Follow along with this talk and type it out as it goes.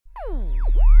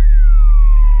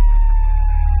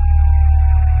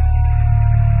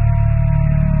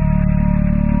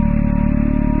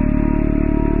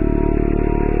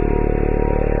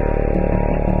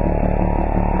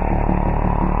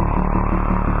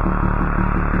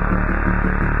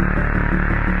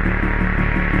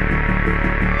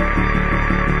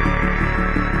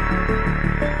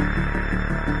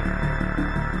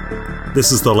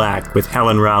This is The Lack with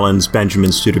Helen Rollins,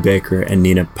 Benjamin Studebaker, and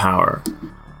Nina Power.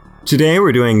 Today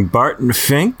we're doing Barton,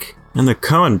 Fink, and the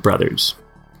Coen brothers,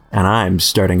 and I'm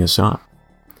starting us off.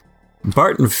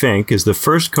 Barton Fink is the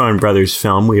first Coen brothers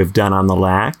film we have done on The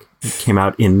Lack. It came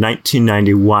out in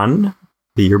 1991,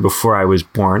 the year before I was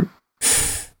born.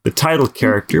 The title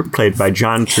character, played by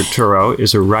John Turturro,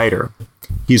 is a writer.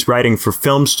 He's writing for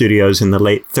film studios in the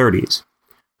late 30s.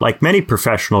 Like many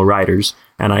professional writers,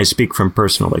 and I speak from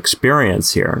personal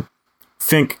experience here,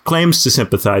 Fink claims to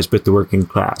sympathize with the working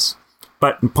class.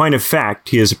 But in point of fact,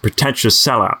 he is a pretentious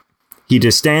sellout. He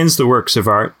disdains the works of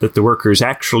art that the workers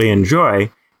actually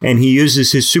enjoy, and he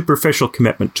uses his superficial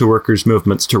commitment to workers'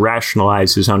 movements to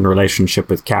rationalize his own relationship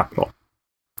with capital.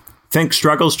 Fink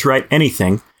struggles to write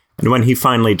anything, and when he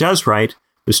finally does write,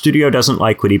 the studio doesn't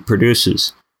like what he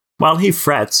produces. While he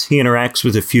frets, he interacts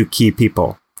with a few key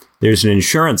people. There's an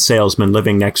insurance salesman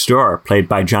living next door, played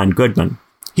by John Goodman.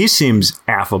 He seems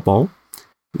affable.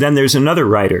 Then there's another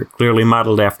writer, clearly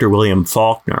modeled after William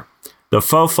Faulkner. The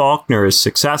faux Faulkner is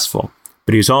successful,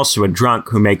 but he's also a drunk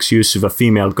who makes use of a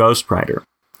female ghostwriter.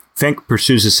 Fink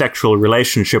pursues a sexual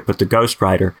relationship with the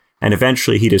ghostwriter, and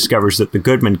eventually he discovers that the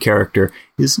Goodman character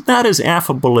is not as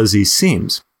affable as he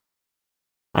seems.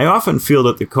 I often feel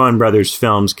that the Coen brothers'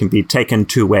 films can be taken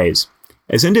two ways.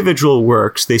 As individual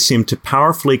works, they seem to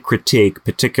powerfully critique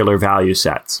particular value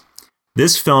sets.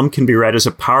 This film can be read as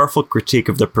a powerful critique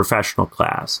of the professional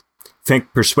class.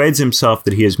 Fink persuades himself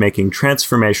that he is making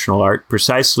transformational art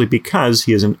precisely because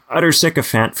he is an utter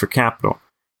sycophant for capital.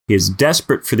 He is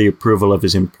desperate for the approval of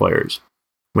his employers.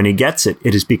 When he gets it,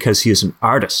 it is because he is an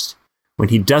artist. When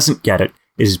he doesn't get it,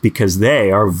 it is because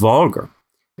they are vulgar.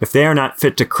 If they are not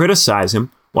fit to criticize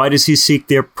him, why does he seek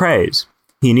their praise?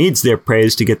 He needs their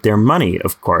praise to get their money,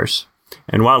 of course.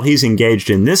 And while he's engaged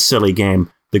in this silly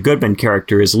game, the Goodman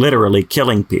character is literally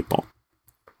killing people.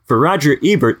 For Roger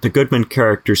Ebert, the Goodman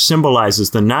character symbolizes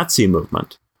the Nazi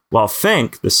movement, while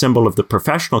Fink, the symbol of the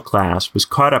professional class, was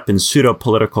caught up in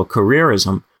pseudo-political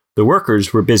careerism. The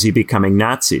workers were busy becoming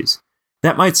Nazis.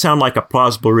 That might sound like a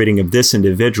plausible reading of this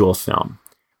individual film,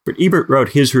 but Ebert wrote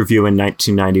his review in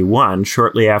 1991,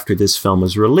 shortly after this film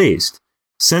was released.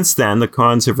 Since then, the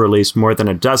Coens have released more than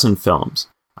a dozen films.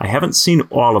 I haven't seen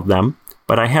all of them,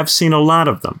 but I have seen a lot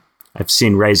of them. I've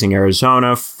seen Raising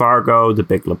Arizona, Fargo, The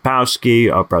Big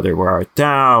Lebowski, Oh Brother, Where Art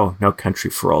Thou, No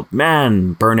Country for Old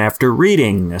Men, Burn After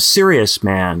Reading, A Serious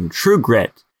Man, True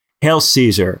Grit, Hail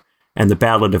Caesar, and The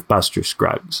Ballad of Buster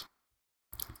Scruggs.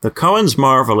 The Coens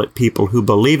marvel at people who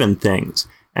believe in things,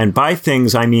 and by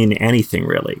things I mean anything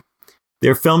really.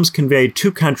 Their films convey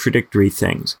two contradictory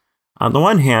things. On the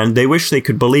one hand, they wish they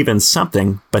could believe in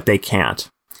something, but they can't.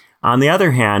 On the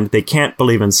other hand, they can't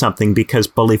believe in something because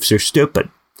beliefs are stupid.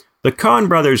 The Coen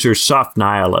brothers are soft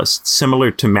nihilists,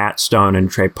 similar to Matt Stone and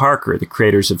Trey Parker, the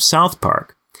creators of South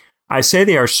Park. I say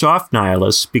they are soft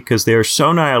nihilists because they are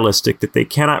so nihilistic that they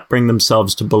cannot bring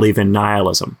themselves to believe in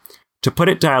nihilism. To put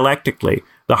it dialectically,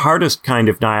 the hardest kind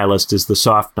of nihilist is the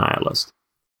soft nihilist.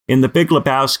 In The Big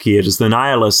Lebowski, it is the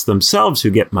nihilists themselves who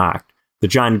get mocked. The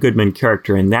John Goodman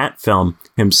character in that film,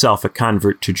 himself a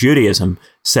convert to Judaism,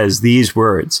 says these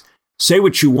words, "Say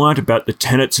what you want about the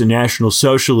tenets of National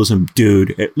Socialism,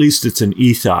 dude. At least it's an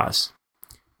ethos."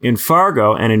 In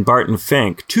Fargo and in Barton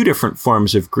Fink, two different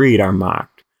forms of greed are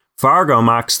mocked. Fargo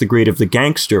mocks the greed of the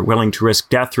gangster willing to risk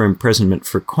death or imprisonment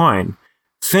for coin.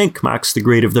 Fink mocks the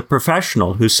greed of the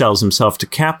professional who sells himself to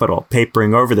capital,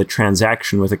 papering over the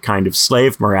transaction with a kind of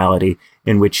slave morality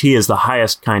in which he is the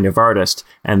highest kind of artist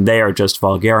and they are just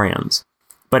vulgarians.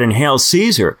 But in Hail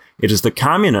Caesar, it is the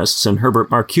communists and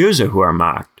Herbert Marcuse who are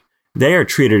mocked. They are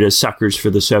treated as suckers for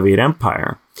the Soviet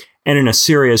Empire. And in A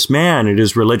Serious Man, it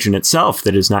is religion itself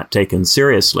that is not taken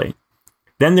seriously.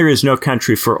 Then there is No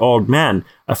Country for Old Men,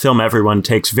 a film everyone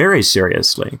takes very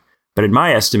seriously. But in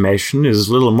my estimation, it is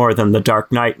little more than The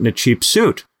Dark Knight in a cheap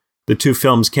suit. The two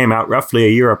films came out roughly a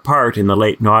year apart in the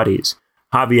late noughties.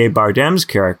 Javier Bardem's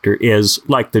character is,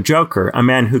 like the Joker, a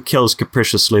man who kills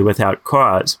capriciously without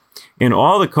cause. In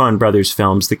all the Coen brothers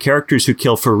films, the characters who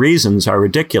kill for reasons are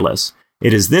ridiculous.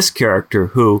 It is this character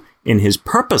who, in his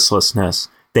purposelessness,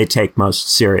 they take most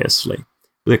seriously.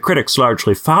 The critics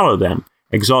largely follow them,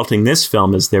 exalting this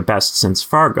film as their best since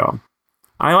Fargo.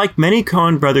 I like many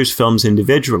Coen brothers films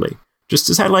individually, just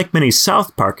as I like many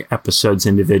South Park episodes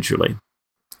individually.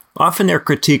 Often they're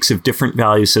critiques of different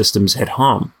value systems at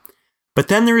home. But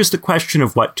then there is the question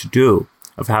of what to do,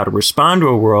 of how to respond to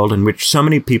a world in which so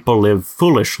many people live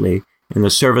foolishly in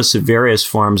the service of various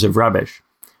forms of rubbish.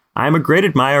 I am a great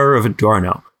admirer of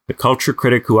Adorno, the culture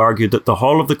critic who argued that the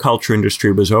whole of the culture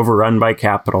industry was overrun by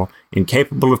capital,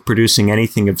 incapable of producing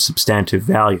anything of substantive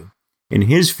value. In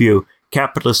his view,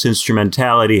 capitalist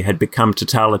instrumentality had become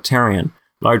totalitarian,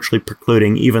 largely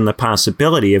precluding even the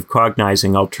possibility of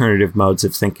cognizing alternative modes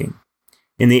of thinking.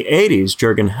 In the 80s,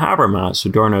 Jürgen Habermas,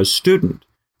 Adorno's student,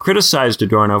 criticized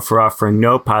Adorno for offering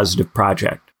no positive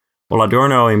project. While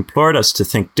Adorno implored us to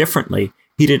think differently,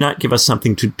 he did not give us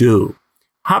something to do.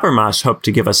 Habermas hoped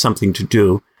to give us something to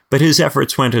do, but his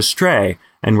efforts went astray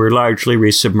and were largely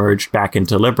resubmerged back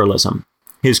into liberalism.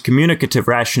 His communicative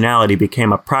rationality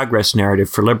became a progress narrative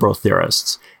for liberal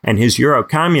theorists, and his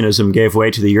Eurocommunism gave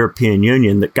way to the European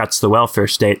Union that guts the welfare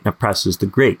state and oppresses the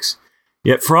Greeks.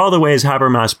 Yet for all the ways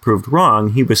Habermas proved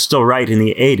wrong, he was still right in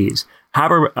the 80s.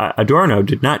 Adorno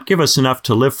did not give us enough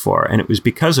to live for, and it was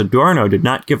because Adorno did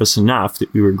not give us enough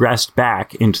that we regressed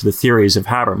back into the theories of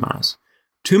Habermas.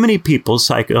 Too many people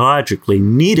psychologically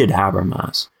needed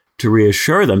Habermas to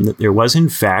reassure them that there was in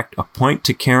fact a point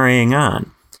to carrying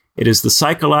on. It is the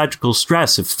psychological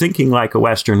stress of thinking like a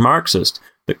Western Marxist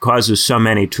that causes so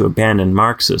many to abandon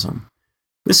Marxism.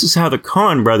 This is how the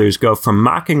Coen brothers go from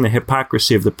mocking the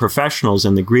hypocrisy of the professionals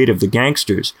and the greed of the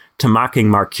gangsters to mocking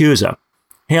Marcuse.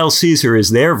 Hail Caesar is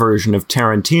their version of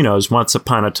Tarantino's Once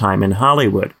Upon a Time in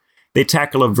Hollywood. They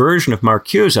tackle a version of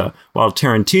Marcuse, while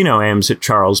Tarantino aims at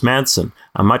Charles Manson,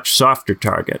 a much softer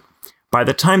target. By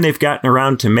the time they've gotten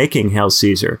around to making Hail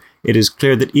Caesar, it is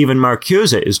clear that even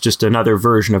Marcuse is just another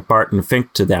version of Barton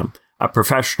Fink to them, a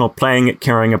professional playing at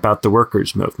caring about the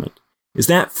workers' movement. Is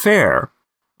that fair?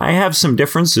 I have some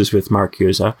differences with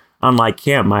Marcuse. Unlike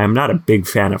him, I am not a big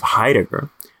fan of Heidegger,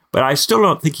 but I still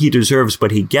don't think he deserves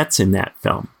what he gets in that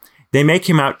film. They make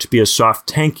him out to be a soft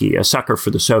tanky, a sucker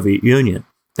for the Soviet Union.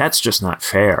 That's just not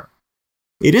fair.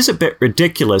 It is a bit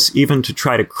ridiculous even to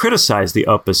try to criticize the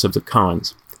opus of the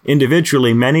Coens.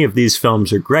 Individually, many of these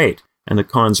films are great, and the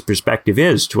Coens' perspective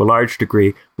is, to a large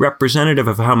degree, representative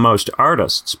of how most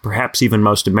artists, perhaps even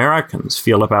most Americans,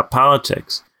 feel about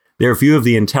politics. Their view of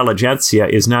the intelligentsia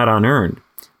is not unearned.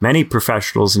 Many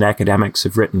professionals and academics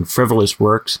have written frivolous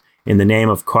works in the name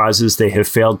of causes they have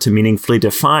failed to meaningfully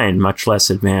define, much less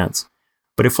advance.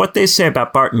 But if what they say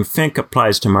about Barton Fink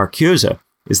applies to Marcuse,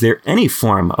 is there any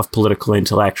form of political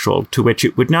intellectual to which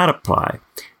it would not apply?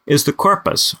 Is the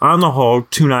corpus, on the whole,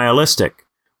 too nihilistic?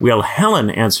 Will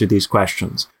Helen answer these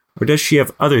questions, or does she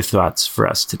have other thoughts for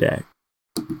us today?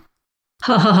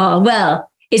 Well,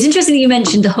 it's interesting that you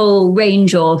mentioned the whole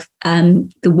range of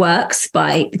the works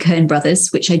by the Coen brothers,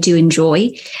 which I do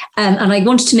enjoy. And I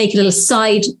wanted to make a little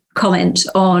side comment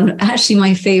on actually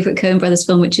my favorite Coen brothers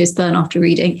film, which is Burn After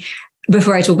Reading,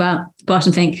 before I talk about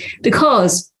Barton Fink,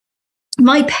 because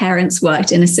my parents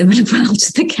worked in a similar world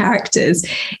to the characters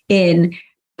in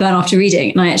Burn After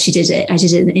Reading. And I actually did it. I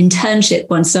did an internship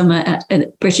one summer at a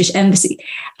British embassy.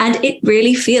 And it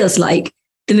really feels like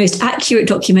the most accurate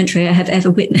documentary I have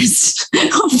ever witnessed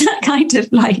of that kind of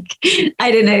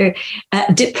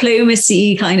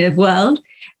diplomacy kind of world.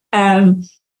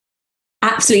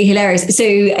 Absolutely hilarious. So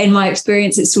in my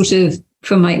experience, it's sort of,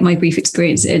 from my brief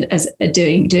experience as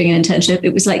doing an internship,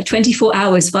 it was like 24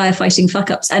 hours firefighting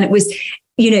fuck-ups. And it was,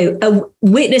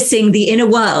 witnessing the inner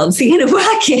worlds, the inner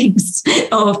workings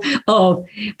of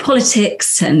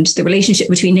politics and the relationship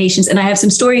between nations. And I have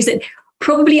some stories that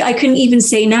probably I couldn't even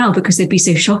say now because they'd be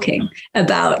so shocking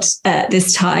about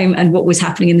this time and what was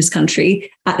happening in this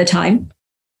country at the time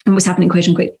and what's happening, quote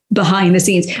unquote, behind the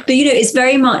scenes. But, it's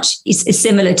very much it's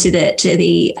similar to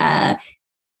the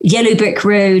Yellow Brick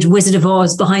Road, Wizard of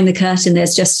Oz, behind the curtain.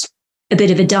 There's just a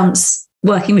bit of a dunce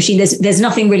working machine. There's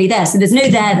nothing really there. So there's no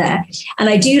there. And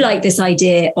I do like this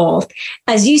idea of,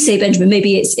 as you say, Benjamin,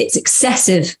 maybe it's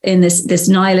excessive in this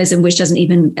nihilism, which doesn't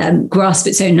even grasp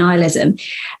its own nihilism.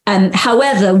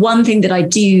 However, one thing that I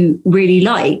do really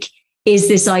like is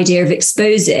this idea of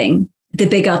exposing the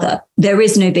big other. There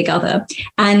is no big other.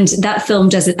 And that film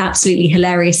does it absolutely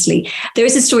hilariously. There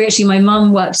is a story, actually, my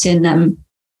mum worked in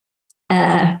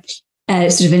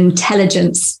sort of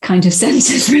intelligence kind of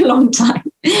center for a long time.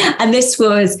 And this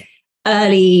was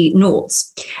early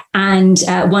noughts. And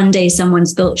one day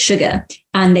someone's built sugar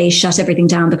and they shut everything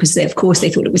down because they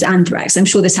thought it was anthrax. I'm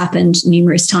sure this happened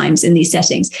numerous times in these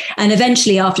settings. And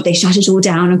eventually, after they shut it all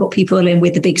down and got people in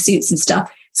with the big suits and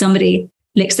stuff, somebody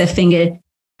licks their finger,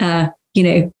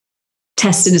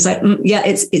 test, and it's like, yeah,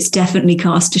 it's definitely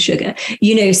cast to sugar,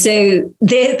 so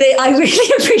I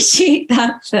really appreciate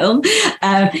that film.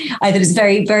 I thought it's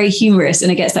very, very humorous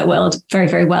and it gets that world very,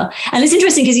 very well. And it's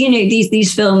interesting because,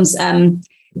 these films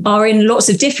are in lots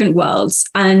of different worlds,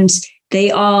 and they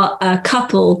are a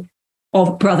couple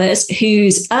of brothers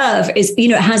whose oeuvre is,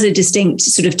 it has a distinct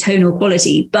sort of tonal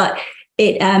quality, but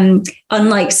it,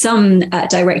 unlike some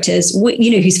directors,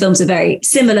 whose films are very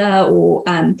similar or,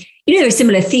 there are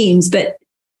similar themes, but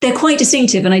they're quite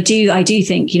distinctive. And I do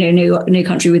think, No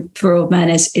Country for Old Men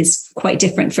is quite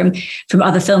different from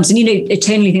other films. And,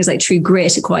 tonally things like True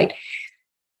Grit are quite,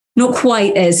 not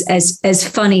quite as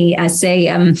funny as, say,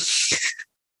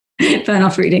 Burn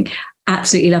Off Reading.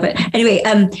 Absolutely love it. Anyway,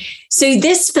 so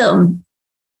this film,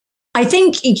 I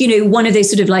think, one of those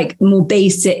sort of like more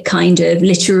basic kind of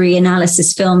literary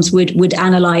analysis films would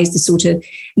analyze the sort of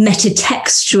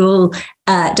metatextual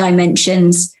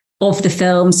dimensions of the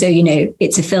film. So,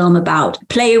 it's a film about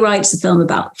playwrights, a film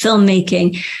about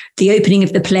filmmaking. The opening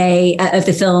of the play of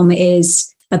the film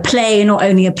is a play, not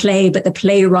only a play, but the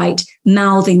playwright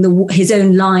mouthing his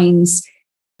own lines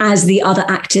as the other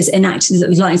actors enacted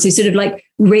those lines. So sort of like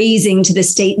raising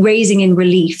in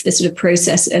relief the sort of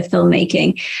process of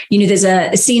filmmaking. There's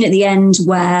a scene at the end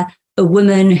where a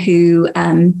woman who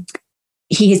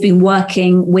he has been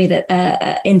working with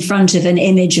in front of an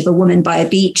image of a woman by a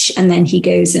beach. And then he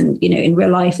goes and, in real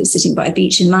life is sitting by a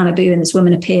beach in Malibu, and this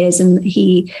woman appears and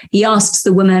he asks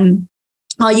the woman,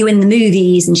 "Are you in the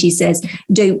movies?" And she says,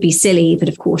 "Don't be silly." But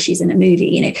of course she's in a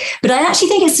movie, But I actually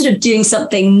think it's sort of doing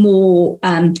something more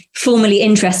formally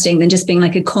interesting than just being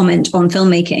like a comment on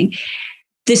filmmaking.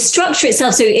 The structure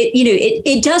itself, so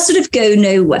it does sort of go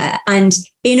nowhere. And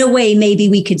in a way, maybe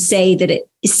we could say that it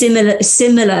is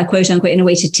similar, quote unquote, in a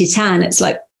way to Titan. It's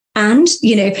like,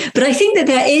 but I think that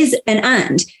there is an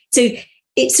and. So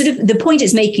it's sort of the point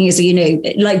it's making is,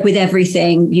 like with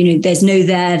everything, there's no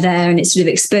there, and it's sort of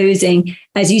exposing,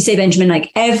 as you say, Benjamin,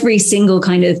 like every single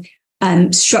kind of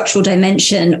structural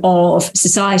dimension of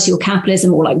society or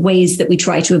capitalism, or like ways that we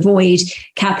try to avoid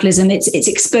capitalism. It's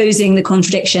exposing the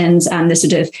contradictions and the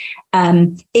sort of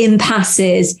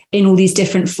impasses in all these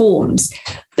different forms.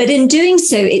 But in doing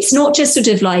so, it's not just sort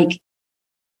of like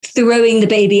throwing the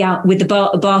baby out with the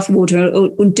bathwater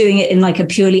or doing it in like a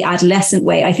purely adolescent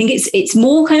way. I think it's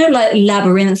more kind of like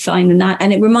labyrinthine than that.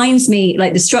 And it reminds me,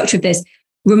 like the structure of this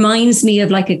reminds me of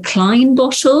like a Klein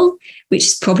bottle, which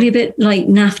is probably a bit like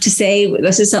naff to say.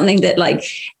 This is something that like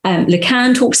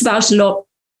Lacan talks about a lot,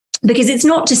 because it's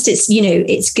not just,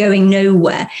 it's going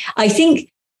nowhere. I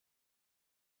think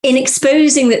in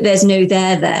exposing that there's no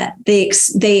there, they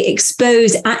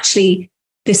expose actually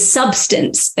the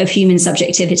substance of human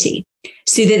subjectivity,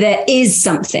 so that there is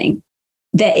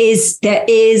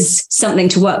something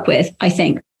to work with, I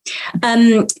think.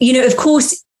 Of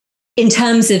course, in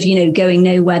terms of, going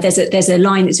nowhere, there's a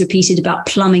line that's repeated about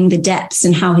plumbing the depths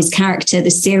and how his character,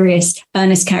 the serious,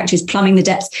 earnest character, is plumbing the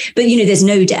depths. But, there's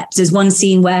no depths. There's one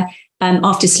scene where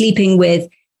after sleeping with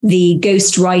the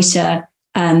ghost writer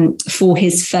for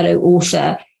his fellow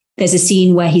author, there's a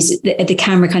scene where the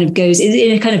camera kind of goes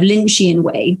in a kind of Lynchian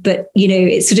way, but,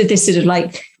 it's sort of this sort of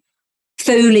like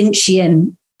faux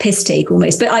Lynchian piss take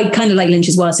almost. But I kind of like Lynch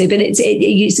as well. So, but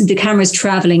the camera's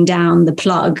traveling down the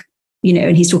plug,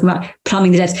 and he's talking about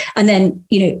plumbing the depths, and then,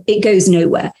 it goes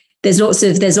nowhere. There's lots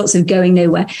of going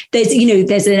nowhere.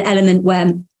 There's an element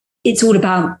where it's all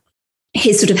about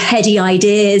his sort of heady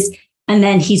ideas, and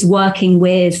then he's working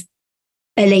with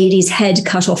a lady's head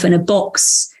cut off in a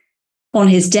box on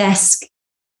his desk.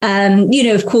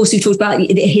 Of course, we've talked about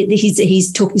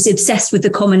he's obsessed with the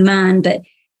common man, but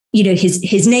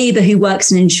his neighbor who works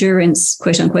in insurance,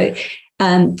 quote unquote,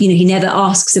 he never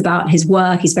asks about his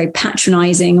work. He's very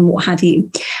patronizing and what have you.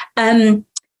 And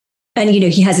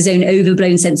he has his own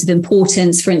overblown sense of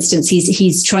importance. For instance,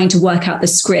 he's trying to work out the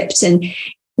script, and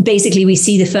basically we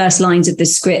see the first lines of the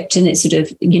script, and it's sort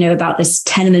of, about this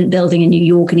tenement building in New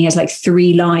York, and he has like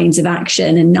 3 lines of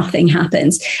action and nothing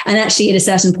happens. And actually at a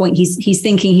certain point, he's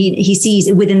thinking he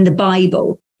sees within the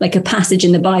Bible, like a passage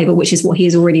in the Bible, which is what he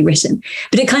has already written.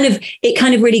 But it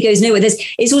kind of really goes nowhere.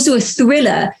 It's also a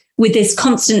thriller with this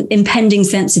constant impending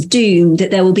sense of doom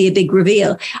that there will be a big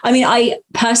reveal. I mean, I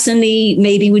personally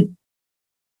maybe would,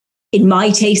 in my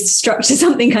taste, structure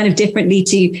something kind of differently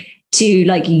to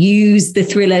like use the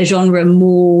thriller genre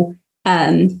more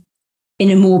in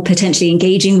a more potentially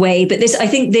engaging way. But I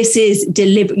think this is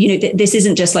deliberate. This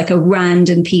isn't just like a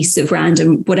random piece of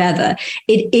random whatever.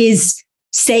 It is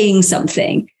saying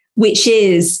something, which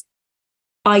is,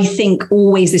 I think,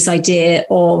 always this idea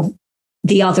of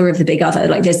the other of the big other.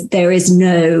 Like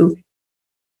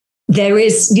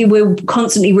we're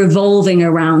constantly revolving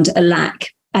around a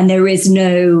lack, and there is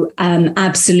no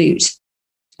absolute.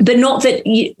 But not that,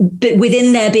 but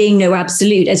within there being no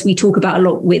absolute, as we talk about a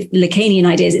lot with Lacanian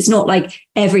ideas, it's not like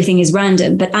everything is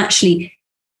random, but actually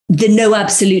the no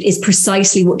absolute is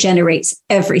precisely what generates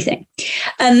everything.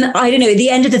 I don't know, at the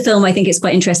end of the film, I think it's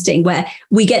quite interesting where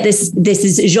we get this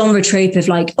genre trope of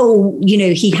like,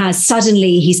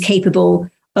 he's capable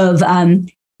of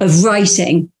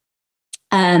writing.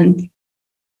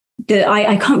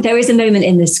 I can't, there is a moment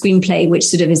in the screenplay which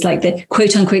sort of is like the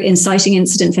quote unquote inciting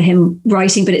incident for him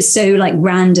writing, but it's so like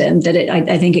random that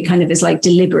I think it kind of is like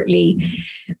deliberately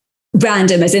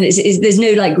random, as in there's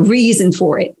no like reason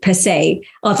for it per se,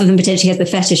 other than potentially has the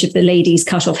fetish of the lady's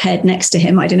cut off head next to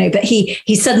him. I don't know, but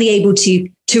he's suddenly able to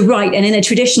write. And in a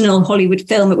traditional Hollywood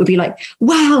film, it would be like,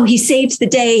 wow, he saved the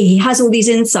day. He has all these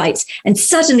insights. And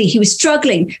suddenly he was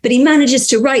struggling, but he manages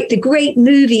to write the great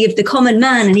movie of the common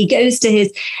man. And he goes to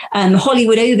his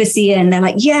Hollywood overseer and they're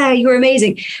like, yeah, you're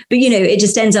amazing. But, you know, it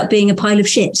just ends up being a pile of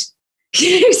shit.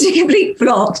 It's a complete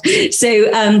flop.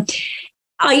 So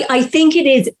I think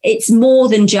it's more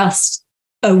than just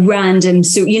a random.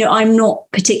 So, you know, I'm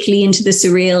not particularly into the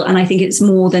surreal, and I think it's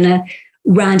more than a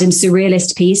random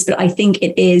surrealist piece, but I think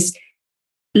it is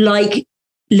like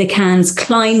Lacan's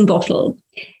Klein bottle,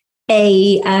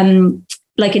 like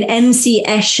an MC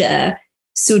Escher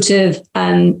sort of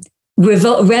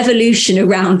revolution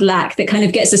around lack that kind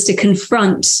of gets us to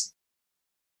confront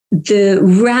the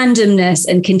randomness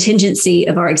and contingency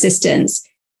of our existence.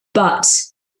 But,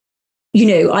 you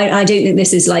know, I don't think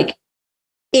this is like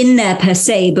in there per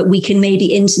se, but we can maybe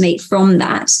intimate from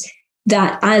that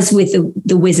as with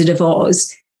the Wizard of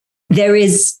Oz, there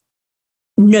is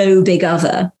no big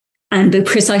other. And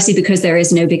precisely because there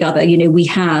is no big other, you know, we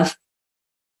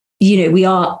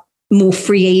are more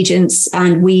free agents,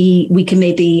 and we can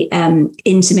maybe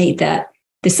intimate that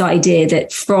this idea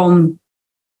that from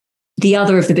the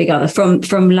other of the big other,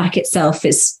 from lack itself,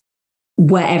 is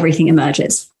where everything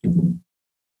emerges.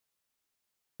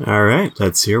 All right,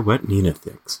 let's hear what Nina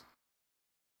thinks.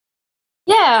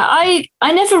 Yeah,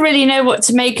 I never really know what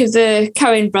to make of the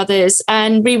Coen brothers,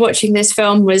 and rewatching this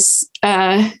film was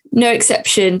no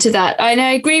exception to that. And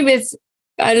I agree with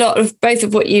a lot of both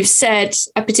of what you've said,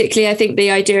 particularly I think the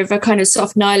idea of a kind of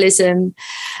soft nihilism,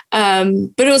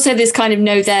 but also this kind of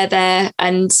no there.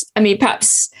 And I mean,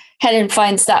 perhaps Helen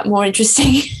finds that more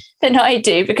interesting than I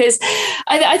do, because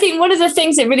I think one of the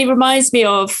things that really reminds me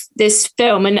of this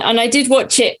film, and I did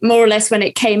watch it more or less when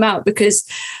it came out, because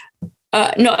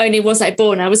not only was I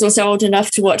born, I was also old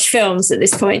enough to watch films at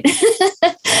this point,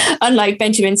 unlike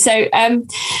Benjamin,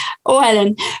 or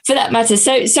Helen for that matter.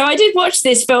 So I did watch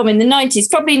this film in the 90s,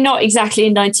 probably not exactly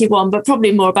in 91, but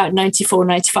probably more about 94,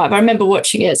 95. I remember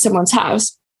watching it at someone's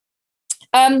house.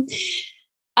 And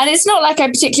it's not like I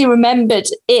particularly remembered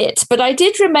it, but I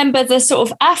did remember the sort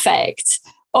of affect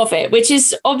of it, which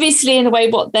is obviously in a way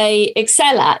what they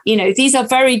excel at. You know, these are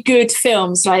very good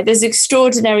films, right? There's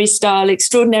extraordinary style,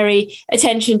 extraordinary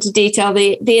attention to detail,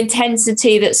 the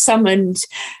intensity that's summoned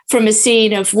from a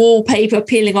scene of wallpaper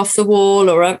peeling off the wall,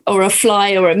 or a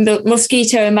fly or a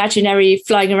mosquito imaginary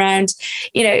flying around.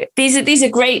 You know, these are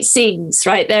great scenes,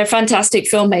 right? They're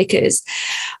fantastic filmmakers.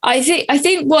 I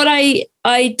think what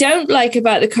I don't like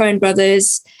about the Coen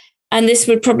brothers, and this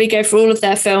would probably go for all of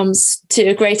their films to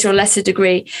a greater or lesser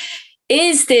degree,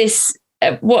 is this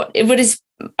what is,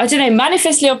 I don't know,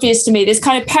 manifestly obvious to me, this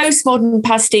kind of postmodern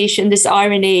pastiche and this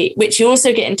irony, which you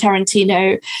also get in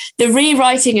Tarantino, the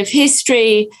rewriting of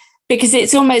history, because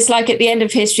it's almost like at the end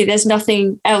of history, there's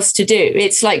nothing else to do.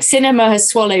 It's like cinema has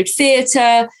swallowed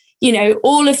theatre, you know,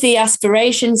 all of the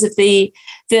aspirations of the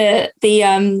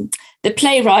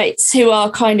playwrights who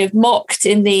are kind of mocked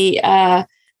in the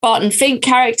Barton Fink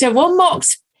character. Well,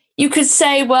 mocked, you could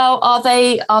say, well, are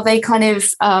they kind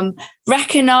of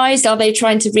recognized? Are they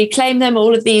trying to reclaim them?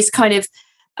 All of these kind of,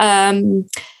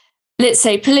 let's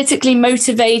say, politically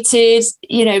motivated,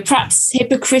 you know, perhaps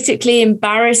hypocritically,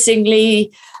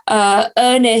 embarrassingly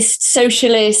earnest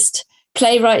socialist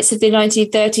playwrights of the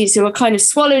 1930s who are kind of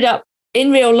swallowed up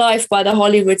in real life by the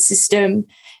Hollywood system,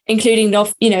 including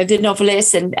the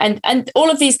novelists, and all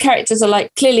of these characters are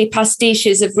like clearly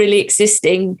pastiches of really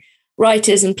existing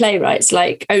writers and playwrights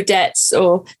like Odets,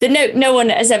 or that no one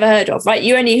has ever heard of, right?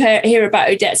 You only hear about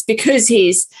Odets because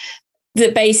he's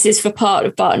the basis for part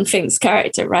of Barton Fink's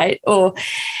character, right? Or,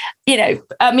 you know,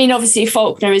 I mean, obviously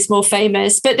Faulkner is more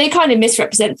famous, but they kind of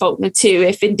misrepresent Faulkner too,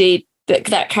 if indeed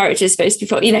that character is supposed to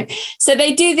be, you know. So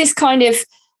they do this kind of,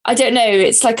 I don't know,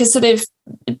 it's like a sort of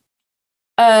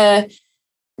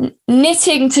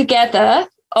knitting together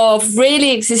of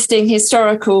really existing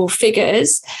historical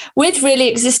figures with really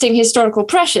existing historical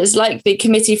pressures, like the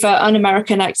Committee for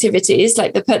Un-American Activities,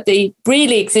 like the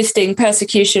really existing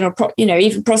persecution or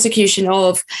even prosecution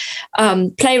of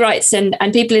playwrights and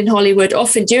people in Hollywood,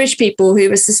 often Jewish people who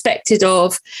were suspected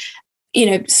of, you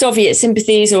know, Soviet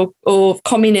sympathies or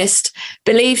communist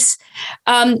beliefs,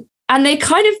 and they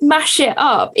kind of mash it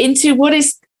up into what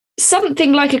is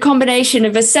something like a combination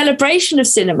of a celebration of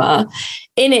cinema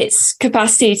in its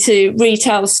capacity to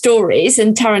retell stories.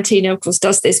 And Tarantino, of course,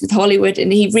 does this with Hollywood,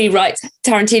 and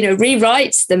Tarantino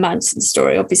rewrites the Manson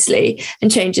story, obviously,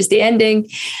 and changes the ending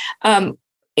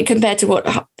compared to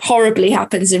what horribly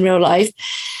happens in real life.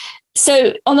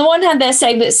 So on the one hand, they're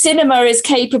saying that cinema is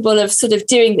capable of sort of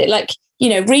doing that, like,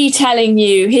 retelling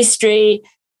you history,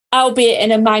 albeit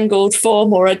in a mangled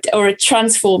form or a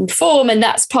transformed form, and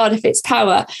that's part of its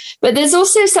power. But there's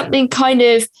also something kind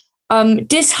of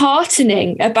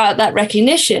disheartening about that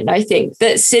recognition, I think,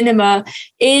 that cinema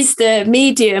is the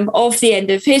medium of the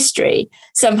end of history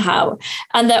somehow,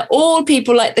 and that all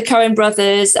people like the Coen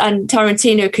brothers and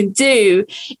Tarantino can do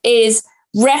is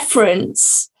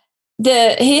reference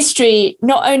the history,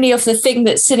 not only of the thing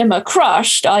that cinema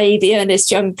crushed, i.e. the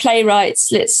earnest young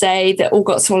playwrights, let's say, that all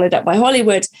got swallowed up by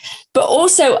Hollywood, but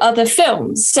also other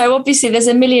films. So obviously there's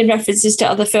a million references to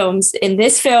other films in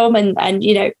this film, and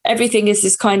everything is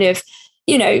this kind of,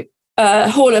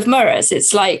 hall of mirrors.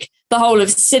 It's like the whole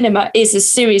of cinema is a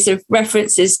series of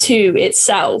references to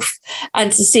itself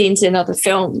and to scenes in other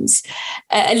films,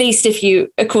 at least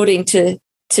according to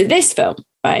this film.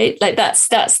 Right, like that's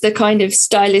the kind of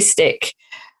stylistic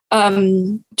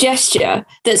gesture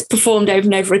that's performed over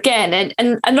and over again,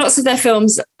 and lots of their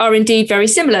films are indeed very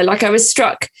similar. Like, I was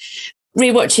struck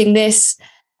rewatching this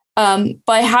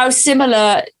by how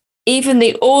similar even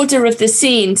the order of the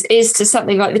scenes is to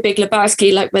something like The Big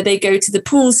Lebowski, like where they go to the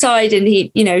poolside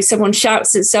and someone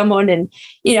shouts at someone, and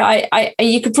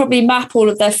you could probably map all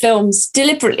of their films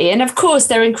deliberately, and of course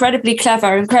they're incredibly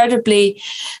clever, incredibly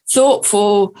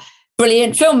thoughtful,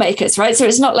 brilliant filmmakers, right? So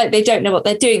it's not like they don't know what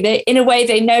they're doing. In a way,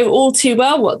 they know all too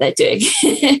well what they're doing.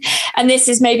 And this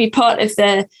is maybe part of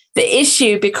the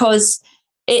issue, because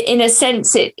in a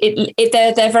sense,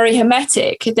 they're very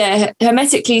hermetic. They're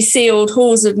hermetically sealed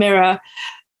halls of mirrors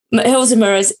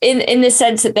in the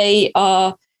sense that they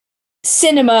are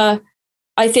cinema,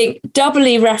 I think,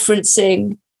 doubly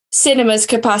referencing cinema's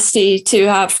capacity to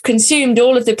have consumed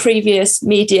all of the previous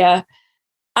media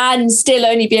and still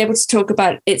only be able to talk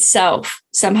about itself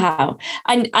somehow.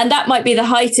 And that might be the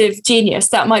height of genius.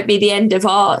 That might be the end of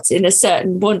art in a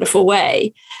certain wonderful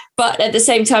way. But at the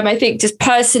same time, I think just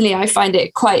personally, I find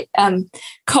it quite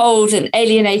cold and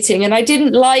alienating. And I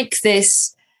didn't like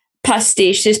this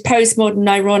pastiche, this postmodern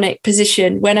ironic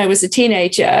position when I was a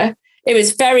teenager. It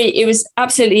was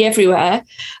absolutely everywhere.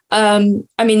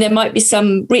 There might be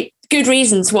some good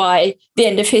reasons why the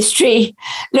end of history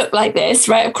looked like this,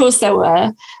 right? Of course there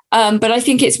were. But I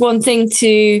think it's one thing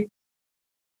to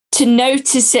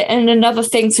notice it and another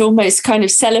thing to almost kind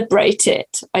of celebrate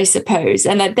it, I suppose.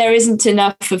 And that there isn't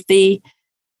enough of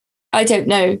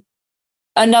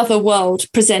another world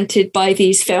presented by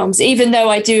these films, even though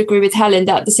I do agree with Helen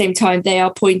that at the same time they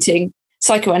are pointing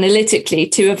psychoanalytically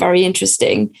to a very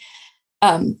interesting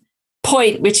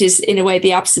point, which is in a way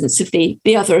the absence of the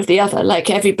other of the other. Like,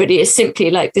 everybody is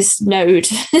simply like this node,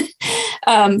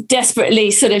 desperately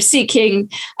sort of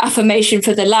seeking affirmation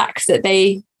for the lack that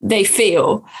they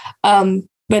feel,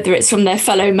 whether it's from their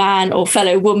fellow man or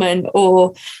fellow woman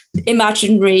or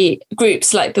imaginary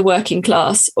groups like the working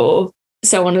class or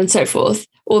so on and so forth,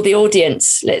 or the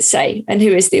audience, let's say, and who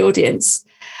is the audience.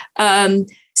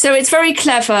 So it's very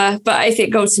clever, but I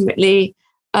think ultimately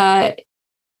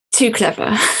too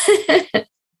clever.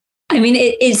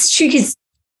 It's true, because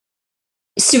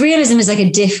surrealism is like a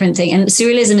different thing. And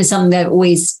surrealism is something that I've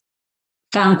always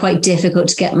found quite difficult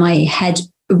to get my head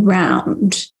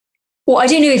around. Well, I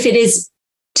don't know if it is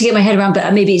to get my head around,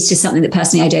 but maybe it's just something that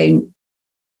personally I don't,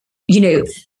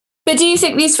 But do you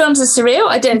think these films are surreal?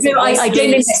 I don't know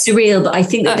if it's surreal, but I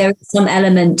think that there is some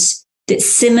element that's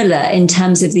similar in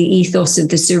terms of the ethos of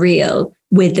the surreal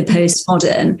with the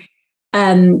postmodern.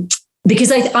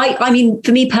 Because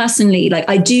for me personally, like,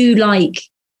 I do like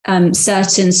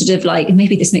certain sort of, like,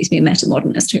 maybe this makes me a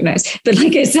meta-modernist, who knows, but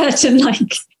like a certain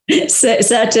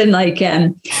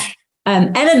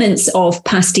elements of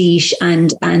pastiche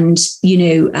and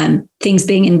things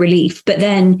being in relief. But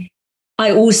then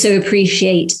I also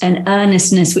appreciate an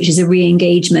earnestness, which is a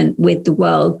re-engagement with the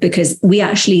world, because we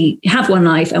actually have one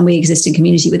life and we exist in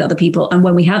community with other people. And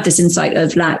when we have this insight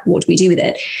of, like, what do we do with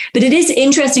it? But it is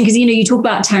interesting because, you talk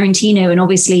about Tarantino, and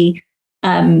obviously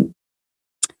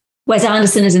Wes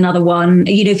Anderson is another one.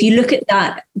 If you look at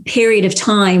that period of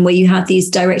time where you have these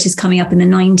directors coming up in the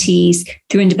 90s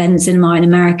through independent cinema in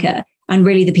America, and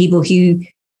really the people who,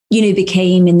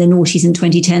 became in the noughties and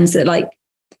 2010s that, like,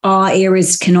 our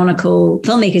era's canonical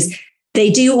filmmakers,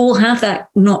 they do all have that,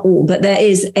 not all, but there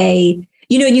is and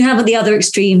you have at the other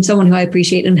extreme, someone who I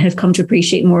appreciate and have come to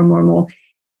appreciate more and more and more,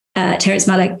 Terrence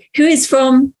Malick, who is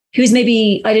from who's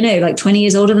maybe, I don't know, like 20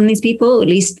 years older than these people, at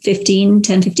least 15,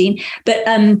 10, 15.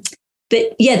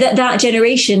 But yeah, that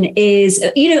generation is,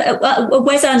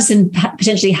 Wes Anderson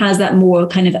potentially has that more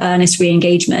kind of earnest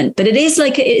re-engagement, but it is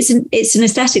like, it's an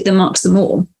aesthetic that marks them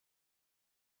all.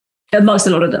 It marks a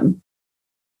lot of them.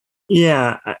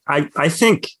 Yeah, I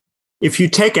think if you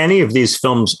take any of these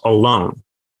films alone,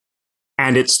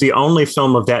 and it's the only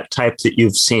film of that type that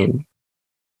you've seen,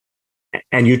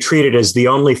 and you treat it as the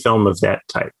only film of that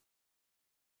type,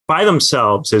 by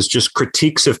themselves as just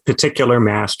critiques of particular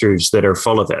masters that are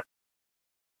full of it,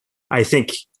 I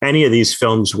think any of these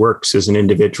films works as an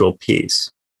individual piece.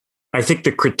 I think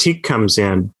the critique comes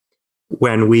in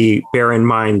when we bear in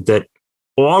mind that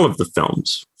all of the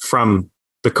films from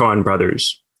the Coen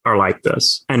brothers are like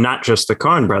this, and not just the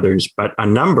Coen brothers, but a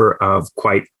number of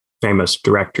quite famous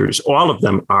directors. All of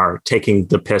them are taking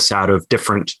the piss out of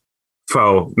different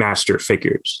faux master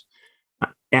figures.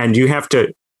 And you have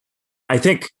to, I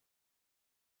think,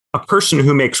 a person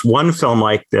who makes one film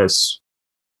like this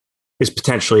is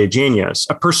potentially a genius.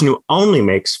 A person who only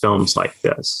makes films like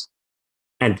this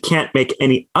and can't make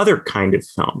any other kind of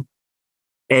film.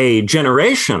 A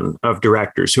generation of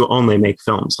directors who only make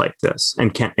films like this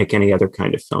and can't make any other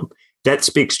kind of film. That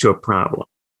speaks to a problem.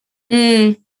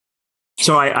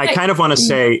 So I kind of want to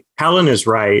say Helen is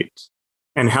right,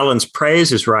 and Helen's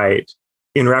praise is right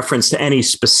in reference to any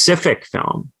specific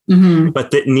film,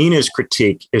 but that Nina's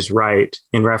critique is right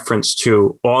in reference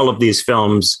to all of these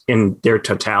films in their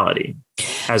totality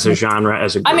as a genre,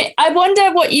 as a group. I mean, I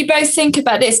wonder what you both think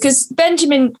about this, because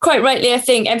Benjamin, quite rightly, I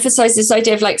think, emphasized this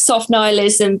idea of like soft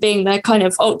nihilism being the kind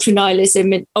of ultra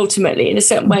nihilism ultimately in a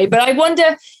certain way. But I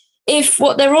wonder if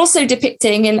what they're also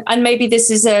depicting, and maybe this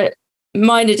is a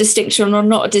minor distinction or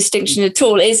not a distinction at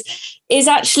all, is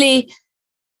actually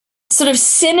sort of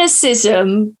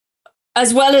cynicism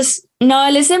as well as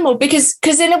nihilism, or because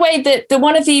in a way that the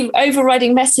one of the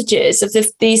overriding messages of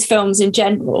these films in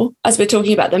general, as we're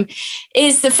talking about them,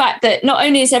 is the fact that not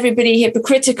only is everybody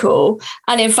hypocritical,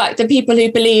 and in fact the people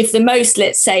who believe the most,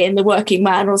 let's say, in the working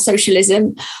man or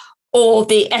socialism or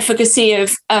the efficacy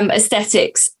of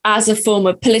aesthetics as a form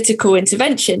of political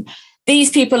intervention,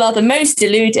 these people are the most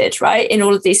deluded, right, in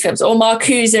all of these films. Or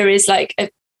Marcuse is like a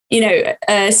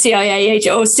CIA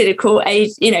agent, or cynical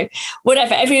age,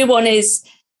 whatever. Everyone is,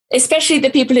 especially the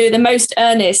people who are the most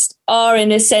earnest, are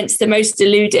in a sense the most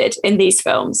deluded in these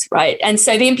films, right? And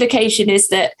so the implication is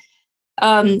that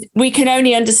we can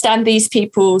only understand these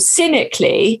people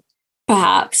cynically,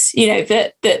 perhaps,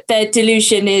 that their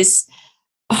delusion is,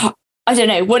 I don't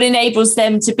know, what enables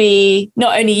them to be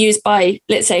not only used by,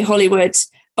 let's say, Hollywood,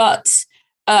 but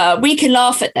we can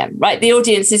laugh at them, right? The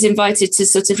audience is invited to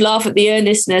sort of laugh at the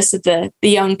earnestness of the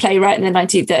young playwright in the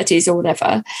 1930s or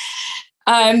whatever.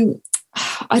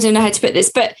 I don't know how to put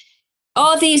this, but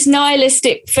are these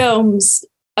nihilistic films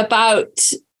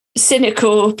about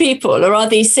cynical people, or are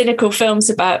these cynical films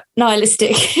about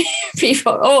nihilistic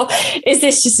people? Or is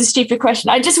this just a stupid question?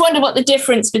 I just wonder what the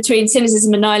difference between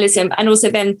cynicism and nihilism, and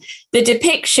also then the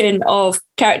depiction of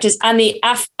characters and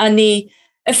the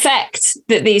effect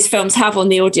that these films have on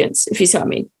the audience, if you see what I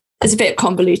mean. It's a bit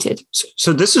convoluted.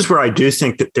 So this is where I do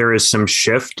think that there is some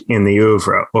shift in the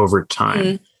oeuvre over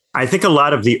time. I think a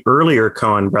lot of the earlier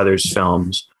Coen brothers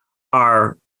films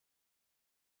are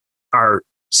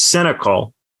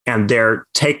cynical, and they're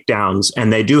takedowns,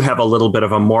 and they do have a little bit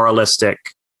of a moralistic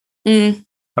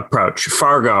approach.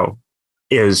 Fargo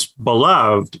is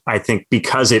beloved, I think,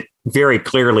 because it very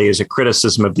clearly is a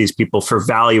criticism of these people for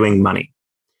valuing money.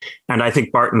 And I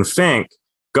think Barton Fink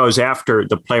goes after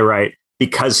the playwright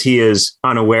because he is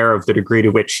unaware of the degree to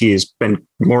which he has been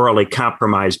morally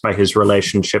compromised by his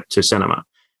relationship to cinema.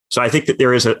 So I think that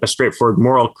there is a straightforward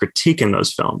moral critique in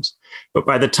those films. But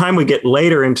by the time we get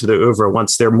later into the oeuvre,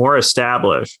 once they're more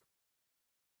established,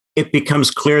 it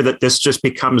becomes clear that this just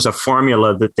becomes a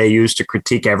formula that they use to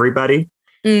critique everybody.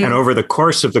 And over the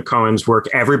course of the Coens' work,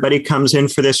 everybody comes in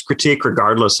for this critique,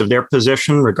 regardless of their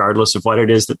position, regardless of what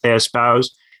it is that they espouse.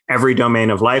 Every domain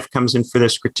of life comes in for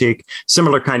this critique.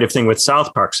 Similar kind of thing with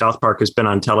South Park. South Park has been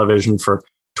on television for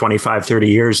 25, 30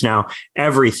 years now.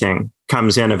 Everything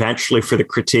comes in eventually for the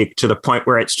critique, to the point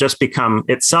where it's just become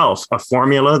itself a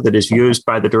formula that is used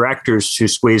by the directors to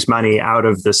squeeze money out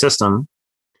of the system.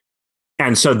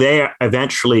 And so they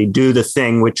eventually do the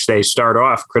thing which they start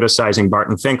off criticizing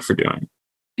Barton Fink for doing,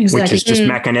 which is just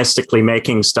mechanistically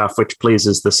making stuff which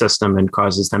pleases the system and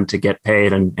causes them to get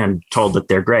paid and told that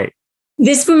they're great.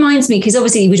 This reminds me, because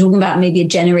obviously we're talking about maybe a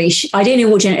generation. I don't know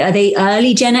what are they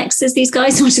early Gen Xers, these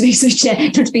guys? Or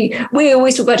to be, we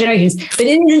always talk about generations, but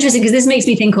it's interesting because this makes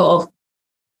me think of,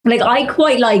 like, I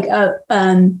quite like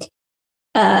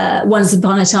Once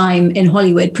Upon a Time in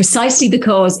Hollywood, precisely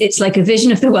because it's like a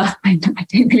vision of the world. I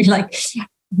don't really like.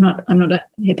 I'm not a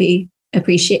hippie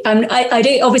appreciate. I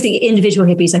don't, obviously individual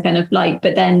hippies I kind of like,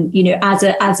 but then as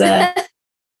a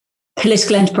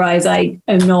political enterprise, I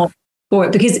am not for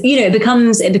it because it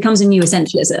becomes a new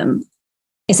essentialism,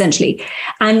 essentially,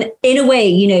 and in a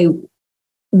way,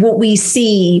 what we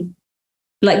see,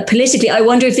 like politically, I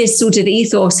wonder if this sort of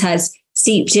ethos has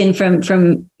seeped in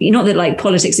from not that like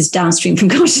politics is downstream from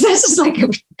culture. That's just like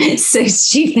so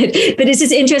stupid. But it's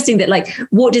just interesting that like,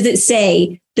 what does it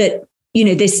say that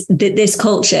this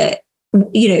culture,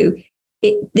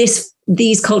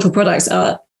 these cultural products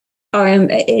are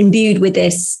imbued with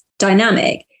this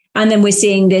dynamic, and then we're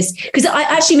seeing this because I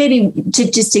actually maybe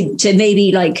to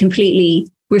maybe like completely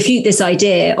refute this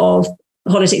idea of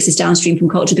politics is downstream from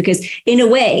culture, because in a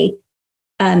way,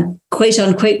 quote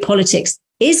unquote politics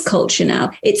is culture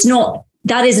now. It's not,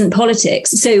 that isn't politics.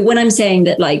 So when I'm saying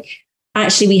that, like,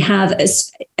 actually we have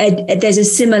there's a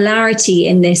similarity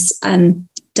in this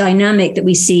dynamic that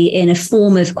we see in a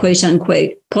form of quote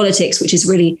unquote politics, which is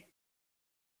really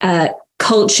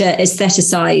culture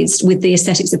aestheticized with the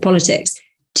aesthetics of politics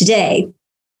today,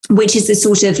 which is the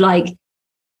sort of like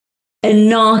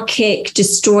anarchic,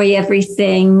 destroy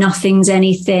everything, nothing's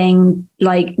anything,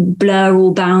 like blur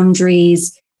all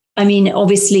boundaries. I mean,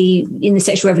 obviously, in the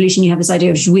sexual revolution, you have this idea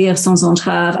of jouir sans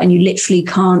entrave, and you literally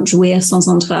can't jouir sans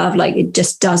entrave. Like, it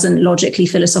just doesn't logically,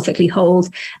 philosophically hold.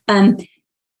 But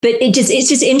it's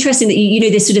just interesting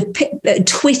that, this sort of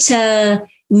Twitter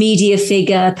media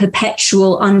figure,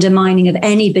 perpetual undermining of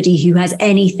anybody who has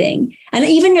anything. And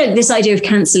even like this idea of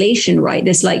cancellation, right?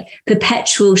 This like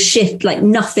perpetual shift, like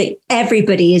nothing,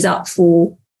 everybody is up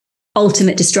for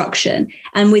ultimate destruction.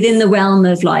 And within the realm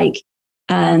of like,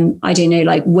 I don't know,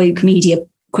 like woke media,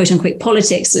 quote unquote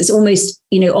politics, it's almost,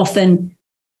 often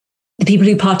the people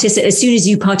who participate, as soon as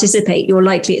you participate, you're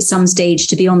likely at some stage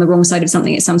to be on the wrong side of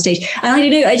something at some stage. And I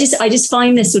don't know, I just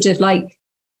find this sort of like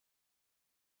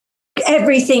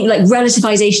everything, like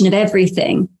relativization of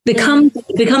everything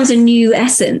becomes a new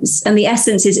essence. And the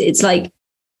essence is, it's like,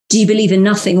 do you believe in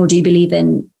nothing or do you believe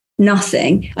in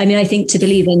nothing? I mean, I think to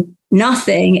believe in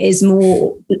nothing is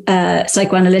more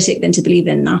psychoanalytic than to believe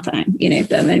in nothing,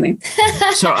 but anyway.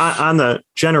 So on the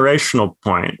generational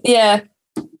point, yeah,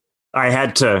 I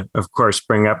had to, of course,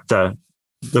 bring up the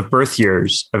birth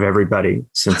years of everybody,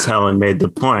 since Helen made the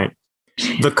point.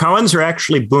 The Coens are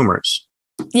actually boomers.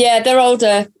 Yeah, they're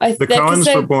older. The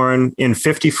Coens were born in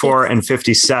 54 and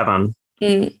 57.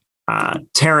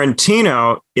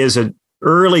 Tarantino is an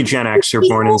early Gen Xer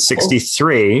born in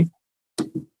 63.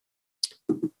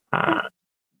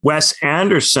 Wes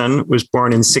Anderson was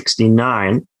born in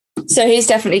 69. So he's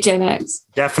definitely Gen X.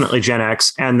 Definitely Gen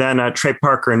X. And then Trey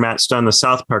Parker and Matt Stone, the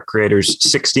South Park creators,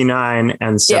 69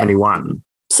 and 71. Yeah.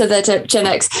 So they're Gen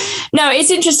X. No,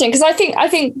 it's interesting because I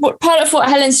think what part of what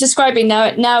Helen's describing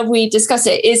now we discuss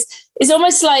it is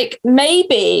almost like,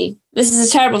 maybe this is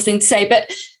a terrible thing to say,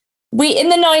 but we in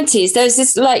the 90s, there was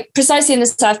this, like, precisely in the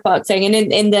South Park thing and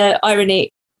in the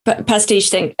irony pastiche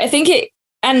thing, I think it,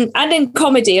 and in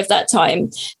comedy of that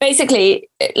time, basically,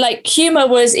 like, humor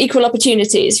was equal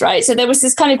opportunities, right? So there was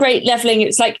this kind of great leveling.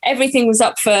 It's like everything was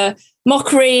up for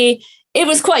mockery. It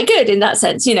was quite good in that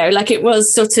sense, like it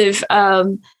was sort of,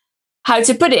 how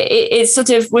to put it? It sort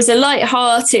of was a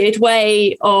light-hearted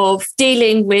way of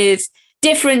dealing with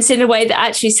difference in a way that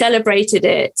actually celebrated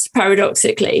it,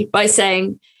 paradoxically, by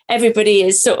saying everybody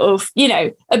is sort of,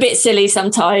 a bit silly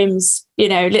sometimes,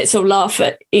 let's all laugh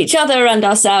at each other and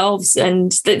ourselves.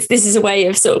 And this is a way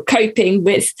of sort of coping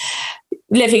with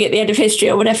living at the end of history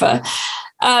or whatever.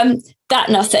 That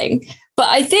nothing. But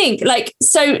I think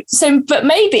but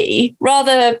maybe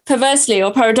rather perversely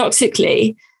or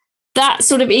paradoxically, that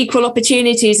sort of equal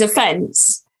opportunities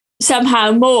offence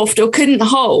somehow morphed or couldn't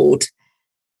hold.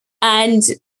 And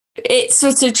it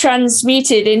sort of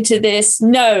transmuted into this,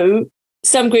 no,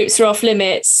 some groups are off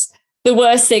limits. The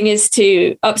worst thing is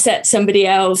to upset somebody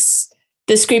else.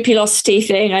 The scrupulosity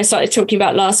thing I started talking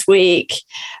about last week.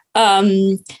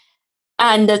 And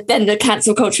then the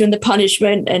cancel culture and the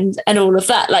punishment and all of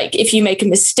that. Like, if you make a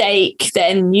mistake,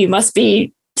 then you must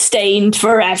be stained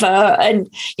forever. And,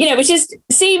 which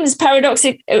seems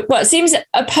paradoxical. Well, it seems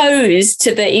opposed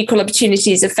to the equal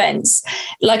opportunities offence,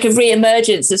 like a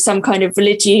re-emergence of some kind of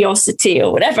religiosity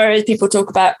or whatever, as people talk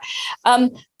about.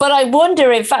 But I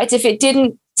wonder, in fact, if it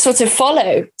didn't sort of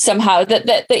follow somehow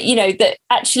that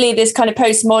actually this kind of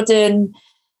postmodern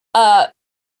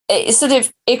sort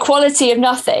of equality of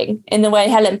nothing, in the way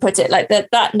Helen put it, like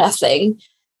that nothing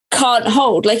can't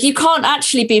hold. Like, you can't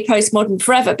actually be postmodern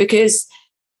forever, because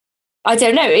I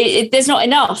don't know, there's not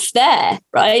enough there,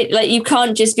 right? Like you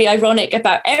can't just be ironic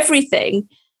about everything.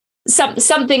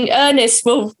 Something earnest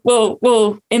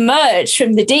will emerge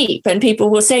from the deep, and people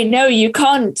will say, no, you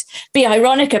can't be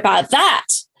ironic about that.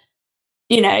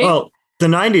 Well, the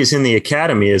 90s in the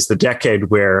Academy is the decade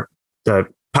where the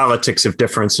politics of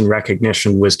difference and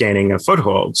recognition was gaining a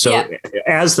foothold. So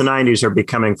as the 90s are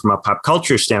becoming, from a pop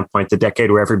culture standpoint, the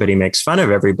decade where everybody makes fun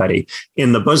of everybody,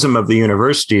 in the bosom of the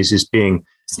universities is being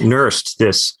nursed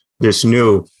this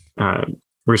new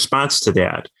response to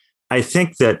that. I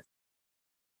think that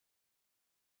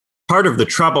part of the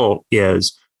trouble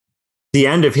is the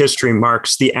end of history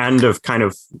marks the end of kind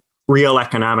of real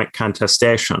economic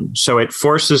contestation. So it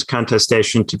forces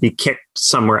contestation to be kicked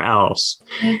somewhere else.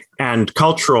 And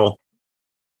cultural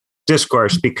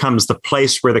discourse becomes the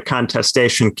place where the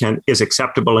contestation is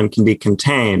acceptable and can be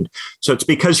contained. So it's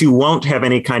because you won't have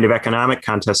any kind of economic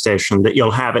contestation that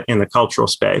you'll have it in the cultural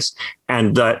space.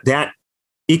 And that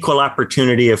equal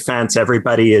opportunity offense,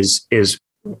 everybody is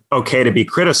okay to be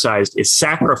criticized, is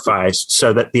sacrificed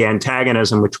so that the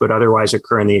antagonism which would otherwise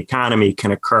occur in the economy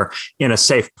can occur in a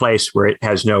safe place where it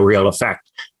has no real effect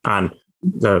on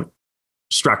the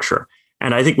structure.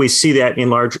 And I think we see that in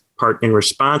large part in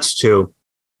response to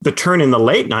the turn in the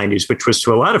late 90s, which was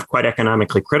to a lot of quite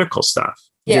economically critical stuff.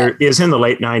 Yeah. There is in the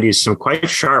late 90s some quite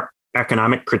sharp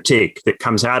economic critique that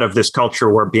comes out of this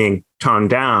culture war being toned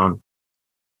down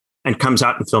and comes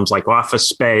out in films like Office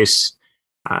Space.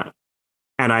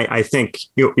 And I think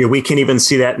we can even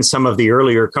see that in some of the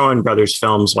earlier Coen brothers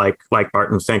films like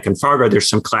Barton, Fink, and Fargo. There's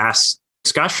some class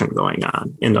discussion going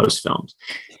on in those films.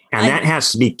 And that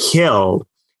has to be killed.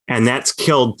 And that's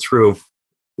killed through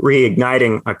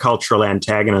reigniting a cultural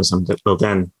antagonism that will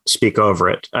then speak over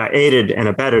it. Aided and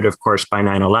abetted, of course, by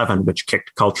 9/11, which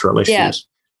kicked cultural issues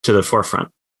to the forefront.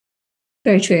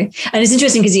 Very true. And it's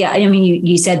interesting because,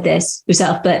 you said this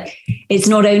yourself, but it's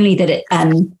not only that it...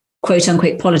 quote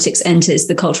unquote politics enters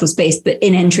the cultural space, but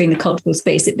in entering the cultural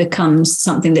space, it becomes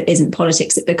something that isn't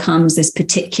politics. It becomes this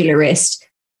particularist,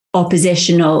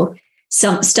 oppositional,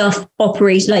 some stuff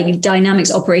like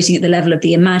dynamics operating at the level of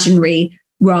the imaginary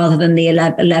rather than the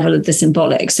level of the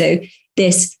symbolic. So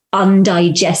this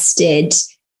undigested,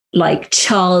 like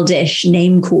childish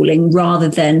name calling rather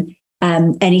than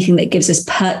anything that gives us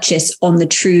purchase on the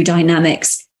true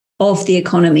dynamics of the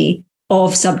economy,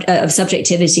 of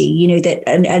subjectivity, that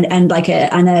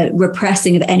and a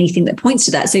repressing of anything that points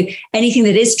to that. So anything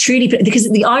that is truly, because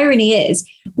the irony is,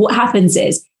 what happens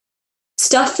is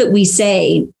stuff that we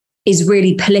say is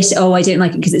really political. Oh, I don't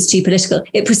like it because it's too political.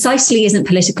 It precisely isn't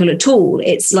political at all.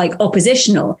 It's like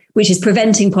oppositional, which is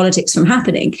preventing politics from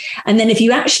happening. And then if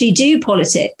you actually do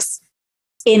politics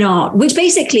in art, which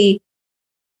basically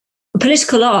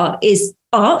political art is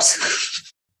art.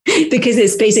 Because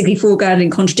it's basically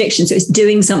foregrounding contradiction. So it's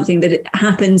doing something that it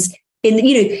happens in,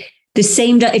 the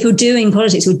same, if you're doing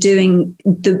politics, you're doing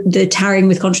the tarrying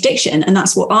with contradiction. And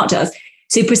that's what art does.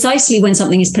 So precisely when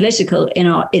something is political in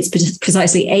art, it's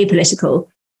precisely apolitical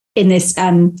in this,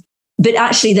 but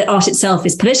actually that art itself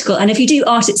is political. And if you do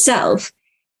art itself,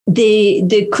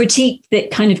 the critique that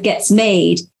kind of gets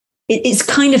made, it's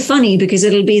kind of funny because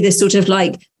it'll be this sort of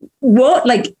like, what?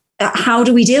 Like, how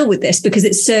do we deal with this? Because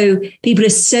people are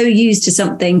so used to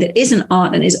something that isn't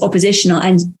art and is oppositional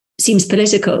and seems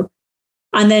political.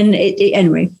 And then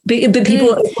anyway, but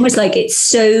people it's almost like it's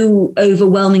so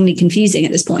overwhelmingly confusing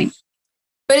at this point.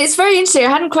 But it's very interesting. I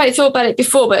hadn't quite thought about it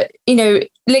before, but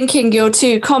linking your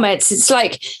two comments, it's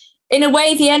like in a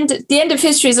way the end of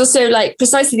history is also like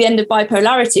precisely the end of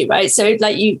bipolarity, right? So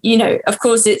like of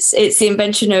course it's the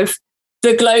invention of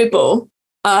the global.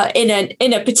 In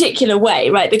a particular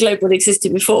way, right? The global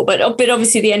existed before, but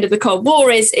obviously the end of the Cold War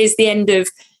is the end of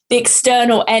the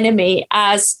external enemy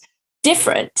as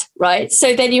different, right?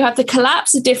 So then you have the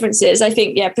collapse of differences. I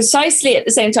think, precisely at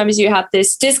the same time as you have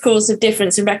this discourse of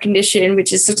difference and recognition,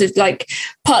 which is sort of like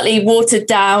partly watered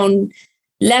down,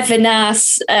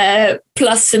 Levinas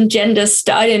plus some gender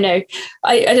stuff. I don't know.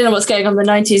 I don't know what's going on in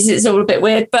the 90s. It's all a bit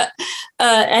weird, but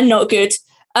and not good.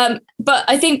 But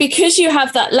I think because you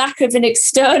have that lack of an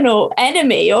external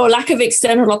enemy or lack of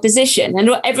external opposition and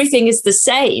everything is the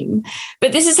same,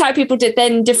 but this is how people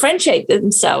then differentiate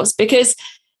themselves, because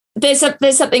there's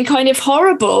something kind of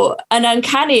horrible and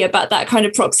uncanny about that kind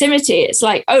of proximity. It's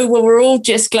like, oh, well, we're all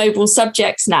just global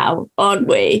subjects now, aren't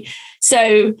we?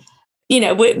 So,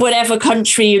 whatever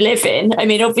country you live in, I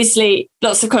mean, obviously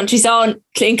lots of countries aren't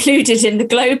included in the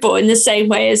global in the same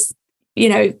way as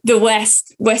the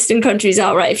Western countries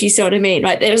are, right? If you see what I mean,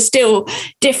 right? There are still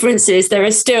differences. There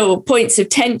are still points of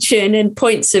tension and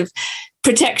points of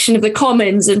protection of the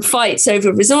commons and fights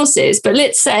over resources. But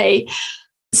let's say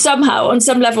somehow, on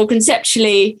some level,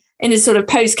 conceptually, in a sort of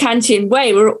post-Kantian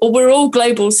way, we're all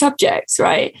global subjects,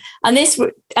 right? And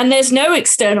there's no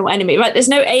external enemy, right? There's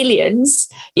no aliens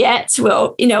yet.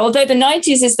 Well, although the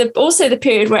 90s is also the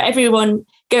period where everyone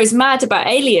goes mad about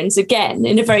aliens again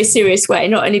in a very serious way,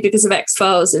 not only because of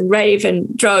X-Files and rave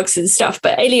and drugs and stuff,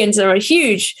 but aliens are a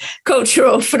huge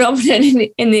cultural phenomenon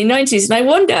in the 90s. And I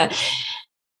wonder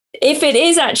if it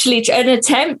is actually an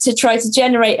attempt to try to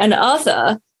generate an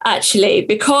other, actually,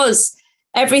 because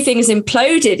everything is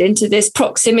imploded into this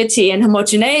proximity and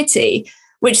homogeneity,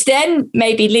 which then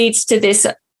maybe leads to this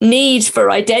need for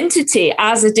identity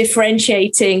as a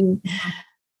differentiating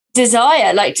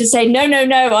desire, like to say, no,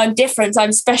 I'm different,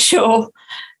 I'm special,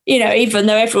 even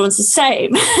though everyone's the same.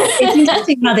 It's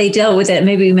interesting how they dealt with it.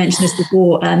 Maybe we mentioned this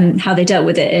before, how they dealt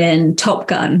with it in Top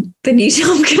Gun, the new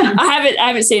Top Gun. I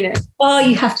haven't seen it. Oh,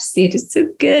 you have to see it. It's so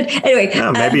good. Anyway.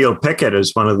 Maybe you'll pick it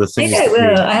as one of the things. I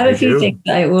will. I have a few things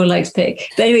I will like to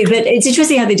pick. But anyway, it's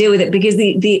interesting how they deal with it, because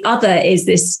the other is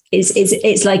this,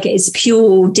 it's like, it's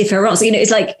pure difference.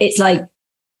 It's like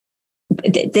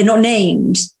they're not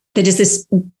named. They're just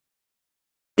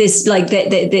this like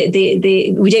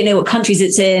the we don't know what countries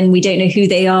it's in, we don't know who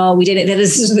they are, we don't know,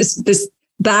 there's this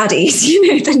baddies,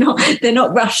 they're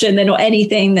not Russian, they're not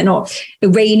anything, they're not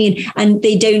Iranian, and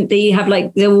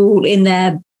they're all in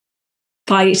their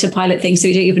pilot thing, so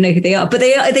we don't even know who they are, but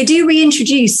they do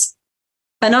reintroduce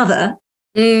another.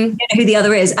 You know who the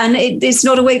other is, and it's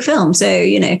not a Wake film, so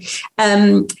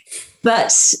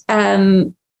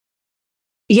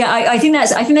yeah, I think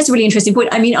that's a really interesting point.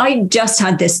 I mean, I just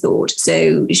had this thought,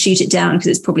 so shoot it down because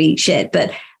it's probably shit.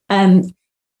 But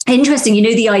interesting,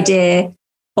 the idea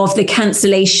of the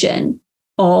cancellation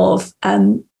of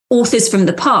authors from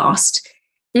the past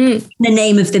in the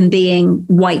name of them being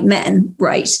white men,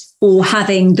 right? Or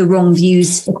having the wrong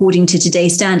views according to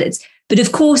today's standards. But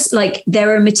of course, like,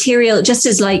 there are material, just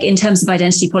as like in terms of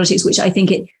identity politics, which I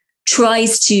think it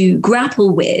tries to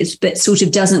grapple with, but sort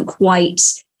of doesn't quite.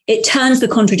 It turns the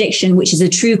contradiction, which is a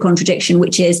true contradiction,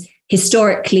 which is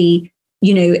historically,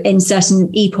 in certain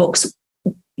epochs,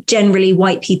 generally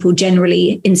white people,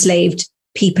 generally enslaved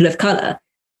people of color.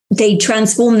 They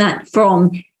transform that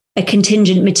from a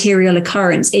contingent material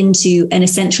occurrence into an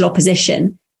essential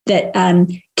opposition that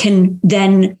can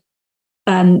then,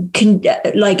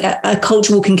 a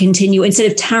culture can continue, instead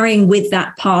of tarrying with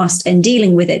that past and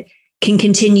dealing with it, can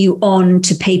continue on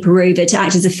to paper over, to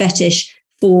act as a fetish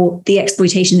for the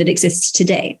exploitation that exists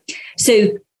today. So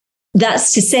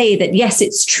that's to say that, yes,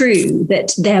 it's true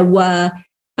that there were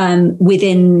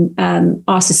within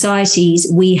our societies,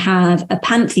 we have a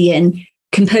pantheon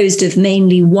composed of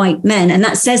mainly white men. And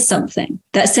that says something.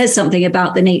 That says something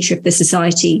about the nature of the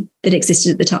society that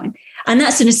existed at the time. And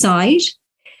that's an aside.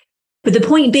 But the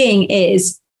point being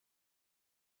is,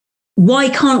 why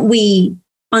can't we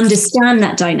understand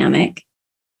that dynamic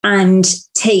and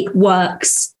take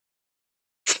works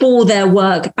for their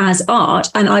work as art?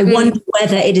 And I wonder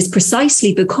whether it is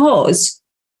precisely because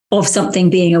of something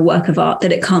being a work of art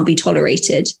that it can't be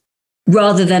tolerated,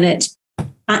 rather than it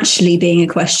actually being a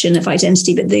question of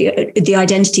identity. But the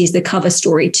identity is the cover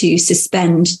story to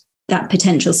suspend that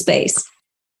potential space.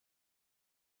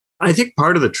 I think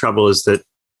part of the trouble is that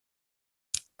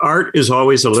art is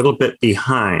always a little bit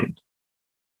behind.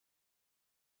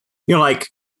 Like,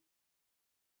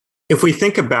 if we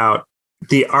think about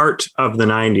the art of the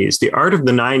 90s, the art of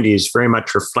the 90s very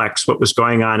much reflects what was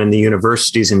going on in the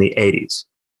universities in the 80s,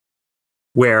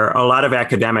 where a lot of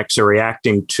academics are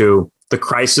reacting to the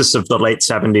crisis of the late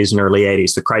 70s and early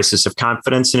 80s, the crisis of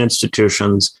confidence in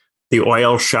institutions, the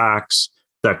oil shocks,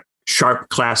 the sharp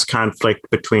class conflict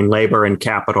between labor and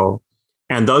capital.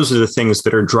 And those are the things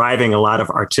that are driving a lot of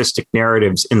artistic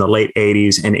narratives in the late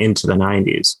 80s and into the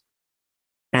 90s.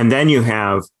 And then you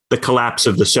have the collapse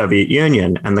of the Soviet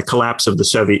Union, and the collapse of the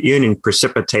Soviet Union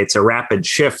precipitates a rapid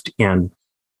shift in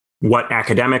what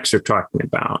academics are talking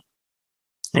about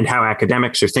and how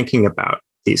academics are thinking about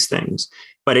these things.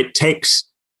 But it takes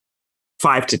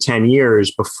 5 to 10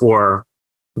 years before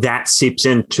that seeps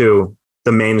into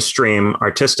the mainstream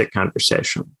artistic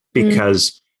conversation,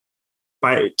 because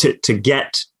to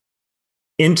get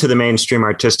into the mainstream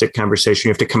artistic conversation,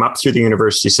 you have to come up through the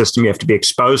university system. You have to be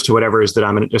exposed to whatever is the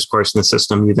dominant discourse in the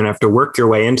system. You then have to work your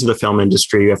way into the film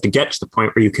industry. You have to get to the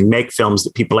point where you can make films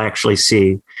that people actually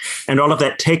see. And all of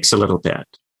that takes a little bit.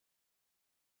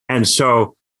 And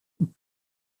so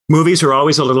movies are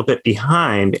always a little bit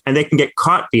behind, and they can get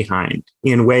caught behind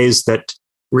in ways that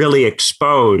really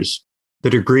expose the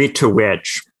degree to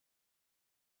which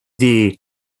the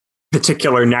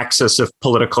particular nexus of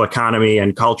political economy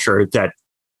and culture that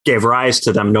gave rise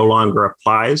to them no longer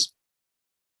applies.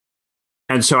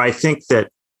 And so I think that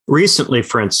recently,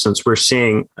 for instance, we're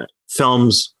seeing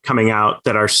films coming out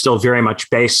that are still very much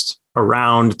based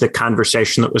around the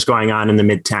conversation that was going on in the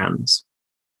mid-10s.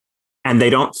 And they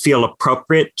don't feel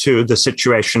appropriate to the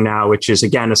situation now, which is,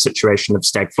 again, a situation of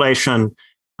stagflation,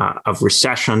 of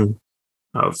recession,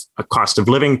 of a cost of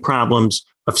living problems,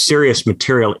 of serious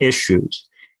material issues.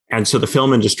 And so the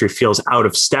film industry feels out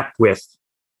of step with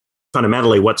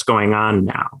fundamentally what's going on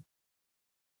now.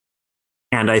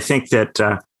 And I think that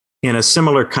in a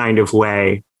similar kind of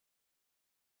way,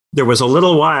 there was a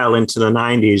little while into the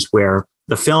 90s where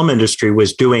the film industry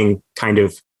was doing kind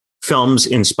of films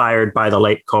inspired by the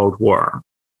late Cold War.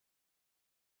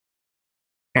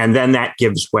 And then that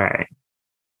gives way.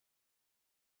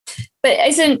 But I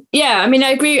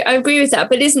agree with that.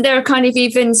 But isn't there a kind of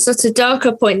even sort of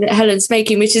darker point that Helen's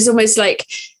making, which is almost like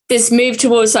this move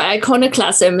towards like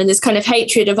iconoclasm and this kind of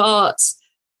hatred of art,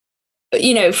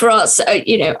 for arts, I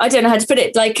don't know how to put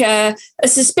it, like a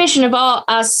suspicion of art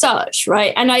as such,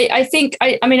 right? And I think,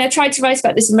 I tried to write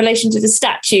about this in relation to the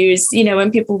statues,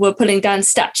 when people were pulling down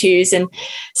statues and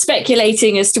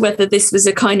speculating as to whether this was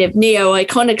a kind of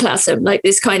neo-iconoclasm, like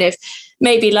this kind of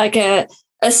maybe like a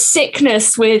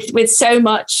sickness with so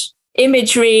much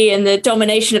imagery and the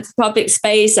domination of the public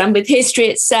space and with history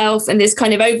itself and this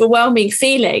kind of overwhelming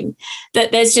feeling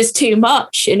that there's just too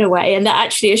much in a way, and that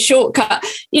actually a shortcut,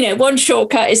 one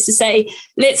shortcut is to say,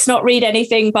 let's not read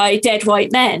anything by dead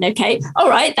white men. Okay. All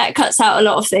right. That cuts out a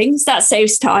lot of things. That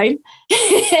saves time.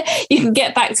 You can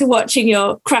get back to watching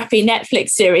your crappy Netflix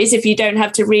series if you don't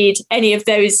have to read any of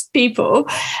those people.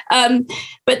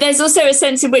 But there's also a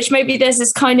sense in which maybe there's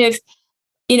this kind of,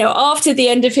 after the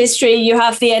end of history, you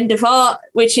have the end of art,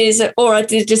 which is, or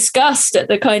the disgust at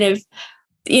the kind of,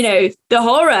 the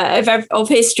horror of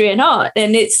history and art.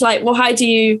 And it's like, well, how do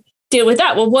you deal with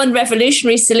that? Well, one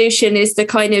revolutionary solution is the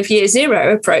kind of year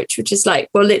zero approach, which is like,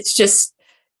 well, let's just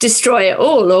destroy it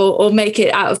all or make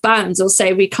it out of bounds or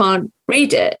say we can't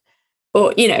read it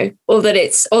or that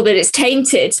it's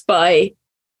tainted by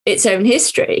its own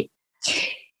history.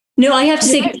 No, I have to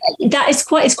say that it's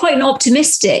quite an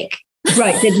optimistic.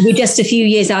 Right, that we're just a few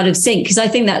years out of sync, because I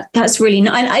think that's really and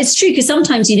it's true, because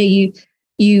sometimes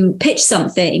you pitch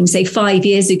something, say 5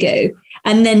 years ago,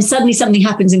 and then suddenly something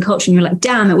happens in culture and you're like,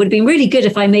 damn, it would have been really good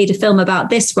if I made a film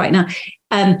about this right now.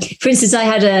 For instance, I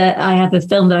have a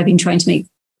film that I've been trying to make,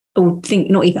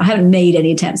 I haven't made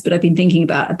any attempts, but I've been thinking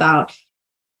about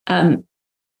the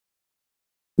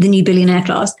new billionaire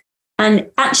class,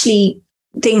 and actually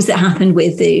things that happened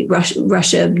with the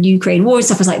Russia-Ukraine war and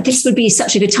stuff. I was like, this would be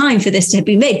such a good time for this to have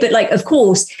been made. But like, of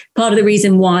course, part of the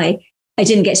reason why I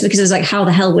didn't get to it, because I was like, how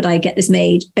the hell would I get this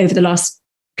made over the last,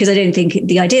 because I don't think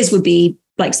the ideas would be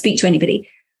like speak to anybody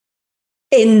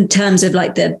in terms of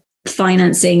like the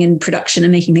financing and production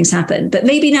and making things happen. But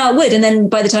maybe now it would. And then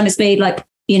by the time it's made,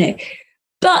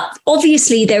 but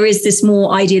obviously there is this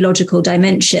more ideological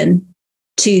dimension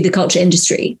to the culture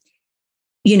industry,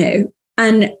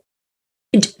 and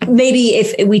maybe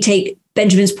if we take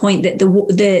Benjamin's point that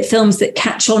the films that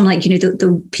catch on, like,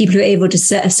 the people who are able to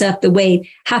surf the wave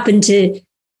happen to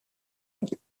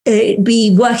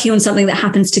be working on something that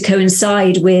happens to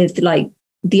coincide with like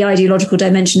the ideological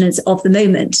dimensions of the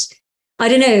moment. I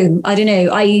don't know.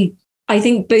 I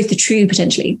think both are true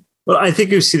potentially. Well, I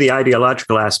think you see the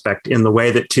ideological aspect in the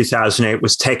way that 2008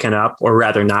 was taken up, or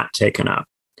rather not taken up.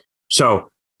 So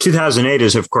 2008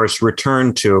 is, of course,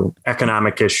 returned to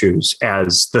economic issues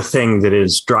as the thing that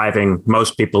is driving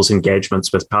most people's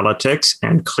engagements with politics,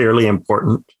 and clearly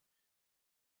important.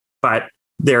 But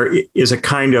there is a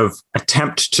kind of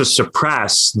attempt to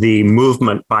suppress the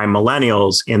movement by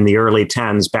millennials in the early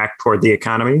 10s back toward the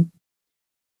economy,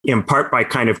 in part by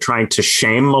kind of trying to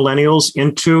shame millennials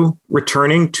into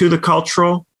returning to the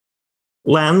cultural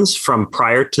lens from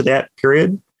prior to that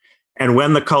period. And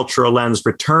when the cultural lens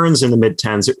returns in the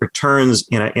mid-10s, it returns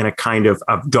in a kind of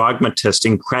dogmatist,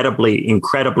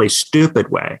 incredibly stupid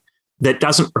way that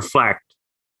doesn't reflect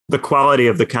the quality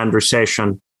of the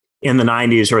conversation in the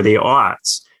 90s or the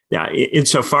aughts.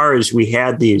 Insofar as we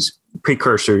had these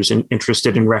precursors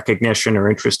interested in recognition or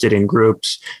interested in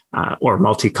groups or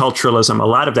multiculturalism, a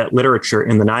lot of that literature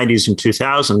in the 90s and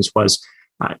 2000s was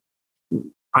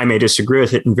I may disagree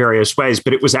with it in various ways,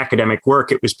 but it was academic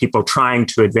work. It was people trying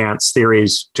to advance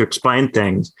theories to explain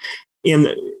things.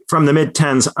 From the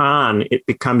mid-10s on, it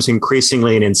becomes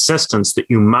increasingly an insistence that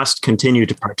you must continue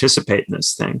to participate in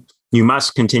this thing. You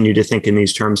must continue to think in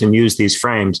these terms and use these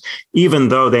frames, even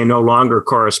though they no longer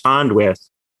correspond with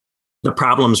the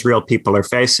problems real people are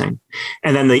facing.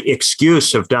 And then the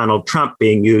excuse of Donald Trump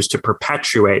being used to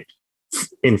perpetuate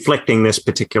inflicting this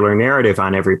particular narrative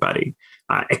on everybody.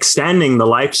 extending the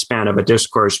lifespan of a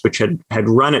discourse which had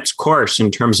run its course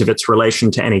in terms of its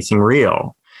relation to anything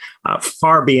real,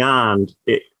 far beyond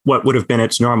what would have been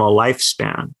its normal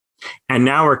lifespan. And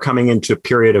now we're coming into a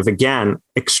period of, again,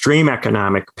 extreme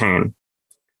economic pain.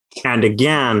 And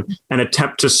again, an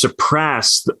attempt to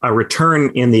suppress a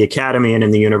return in the academy and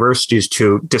in the universities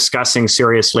to discussing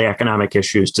seriously economic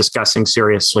issues, discussing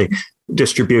seriously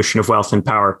distribution of wealth and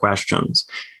power questions.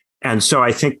 And so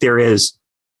I think there is,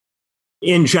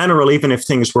 in general, even if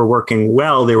things were working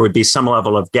well, there would be some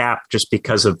level of gap just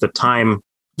because of the time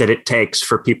that it takes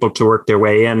for people to work their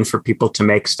way in, for people to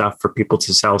make stuff, for people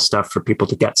to sell stuff, for people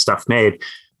to get stuff made.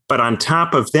 But on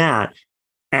top of that,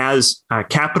 as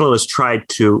capital has tried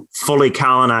to fully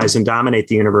colonize and dominate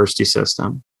the university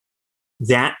system,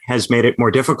 that has made it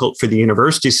more difficult for the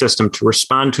university system to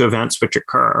respond to events which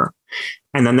occur.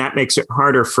 And then that makes it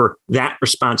harder for that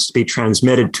response to be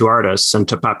transmitted to artists and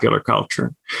to popular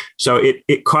culture. So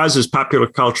it causes popular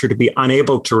culture to be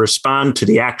unable to respond to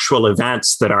the actual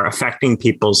events that are affecting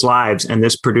people's lives. And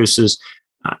this produces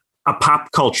a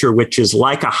pop culture which is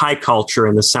like a high culture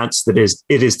in the sense that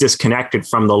it is disconnected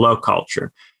from the low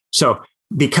culture. So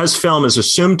because film is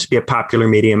assumed to be a popular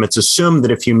medium, it's assumed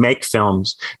that if you make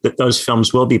films, that those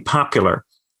films will be popular.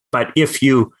 But if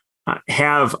you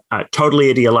have a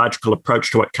totally ideological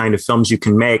approach to what kind of films you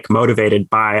can make, motivated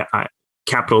by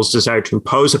capital's desire to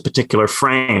impose a particular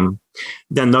frame,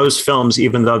 then those films,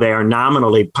 even though they are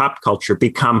nominally pop culture,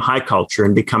 become high culture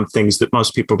and become things that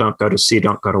most people don't go to see,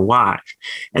 don't go to watch.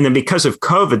 And then because of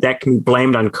COVID, that can be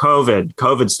blamed on COVID.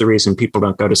 COVID's the reason people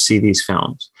don't go to see these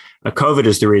films. COVID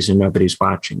is the reason nobody's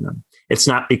watching them. It's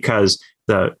not because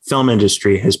the film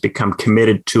industry has become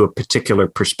committed to a particular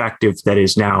perspective that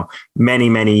is now many,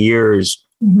 many years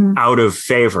out of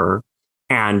favor.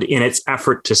 And in its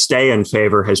effort to stay in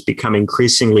favor has become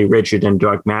increasingly rigid and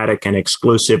dogmatic and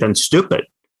exclusive and stupid,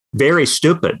 very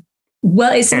stupid.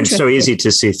 Well, it's and so easy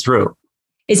to see through.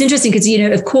 It's interesting because,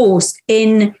 of course,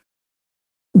 in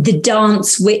the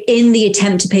dance, we're in the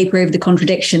attempt to paper over the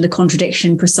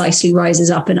contradiction precisely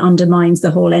rises up and undermines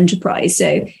the whole enterprise.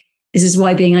 So this is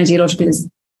why being ideological is a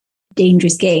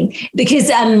dangerous game. Because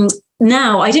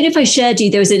now, I don't know if I shared you,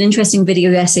 there was an interesting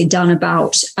video essay done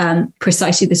about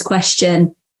precisely this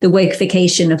question, the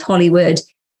wokeification of Hollywood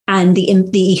and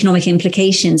the economic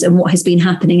implications and what has been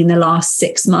happening in the last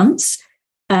 6 months.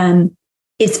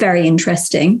 It's very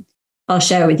interesting. I'll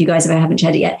share it with you guys if I haven't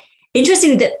shared it yet.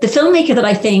 Interestingly, that the filmmaker that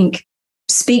I think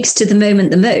speaks to the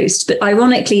moment the most, but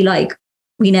ironically, like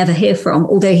we never hear from,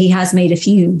 although he has made a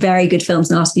few very good films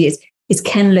in the last few years, is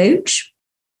Ken Loach.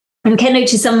 And Ken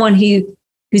Loach is someone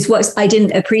whose works I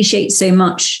didn't appreciate so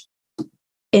much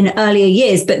in earlier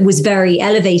years, but was very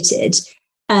elevated.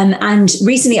 And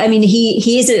recently, I mean,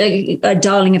 he is a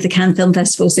darling of the Cannes Film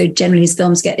Festival, so generally his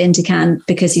films get into Cannes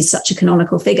because he's such a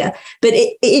canonical figure. But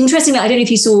interestingly, I don't know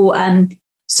if you saw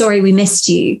Sorry We Missed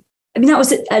You. I mean, that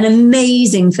was an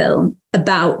amazing film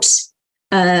about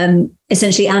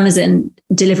essentially Amazon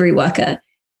delivery worker.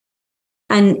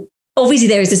 And obviously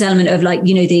there is this element of like,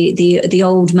 the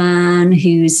old man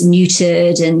who's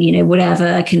neutered and,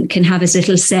 whatever can have his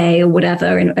little say or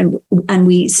whatever. And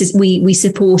we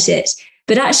support it.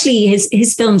 But actually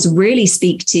his films really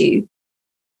speak to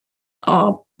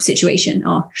our situation,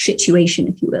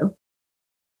 if you will.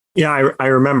 Yeah, I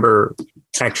remember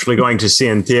actually going to see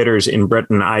in theaters in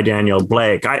Britain, I, Daniel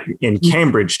Blake, in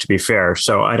Cambridge, to be fair.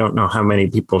 So I don't know how many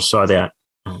people saw that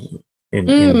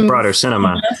in broader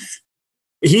cinema.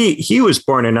 He was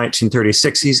born in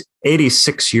 1936. He's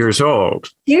 86 years old.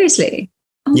 Seriously?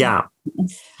 Oh. Yeah.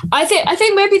 I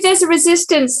think maybe there's a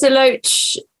resistance to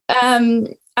Loach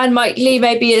and Mike Leigh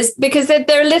maybe is because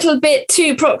they're a little bit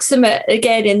too proximate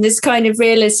again in this kind of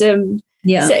realism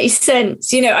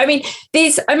sense. I mean,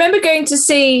 I remember going to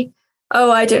see,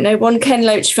 I don't know, one Ken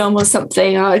Loach film or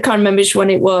something. I can't remember which one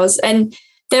it was. And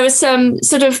there was some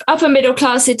sort of upper middle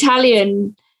class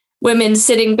Italian women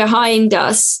sitting behind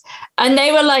us. And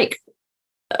they were like,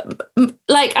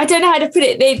 I don't know how to put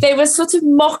it. They were sort of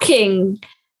mocking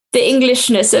the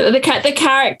Englishness of the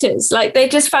characters. Like they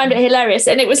just found it hilarious.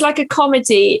 And it was like a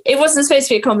comedy. It wasn't supposed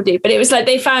to be a comedy, but it was like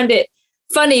they found it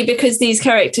funny because these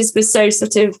characters were so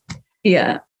sort of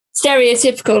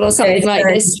stereotypical or something like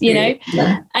this,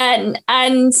 Yeah. And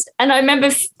I remember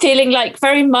feeling like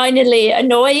very minorly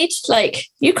annoyed, like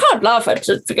you can't laugh at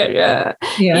it,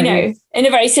 in a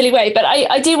very silly way. But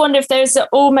I do wonder if there's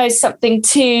almost something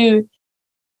too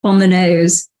on the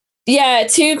nose. Yeah,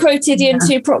 too quotidian,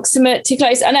 too proximate, too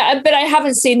close. But I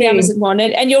haven't seen the Amazon one.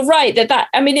 And you're right that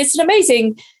I mean, it's an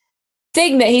amazing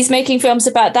thing that he's making films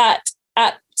about that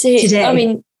today. I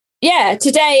mean, yeah,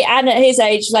 today and at his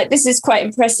age, like this is quite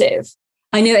impressive.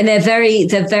 I know, and they're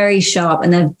very sharp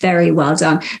and they're very well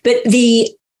done. But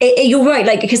you're right,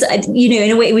 like, because,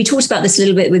 in a way, we talked about this a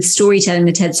little bit with Storytelling,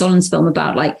 the Ted Solondz film,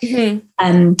 about like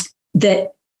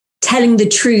that telling the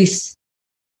truth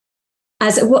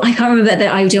as well. I can't remember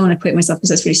that. I don't want to quote myself because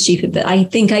that's really stupid, but I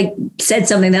think I said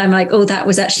something that I'm like, oh, that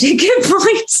was actually a good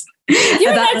point.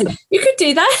 You could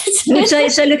do that.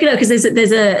 Should I look it up? Because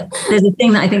there's a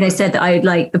thing that I think I said that I would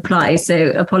like apply.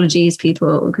 So apologies,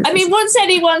 people. I mean, once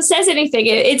anyone says anything,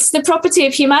 it's the property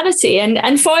of humanity.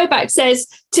 And Feuerbach says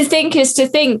to think is to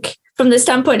think from the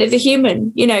standpoint of the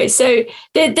human, so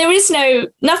there is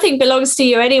nothing belongs to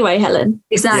you anyway, Helen.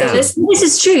 Exactly. Yeah. This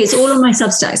is true. It's all on my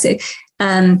Substack. So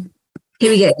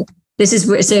here we go. This is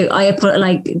so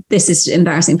this is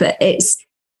embarrassing, but it's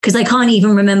because I can't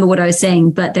even remember what I was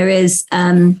saying, but there is,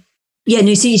 so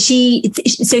Vi,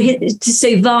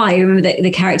 remember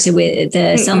the character with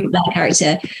the Selma Blair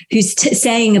character, who's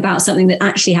saying about something that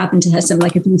actually happened to her, some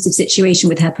like abusive situation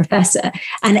with her professor,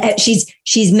 and she's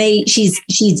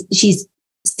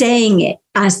saying it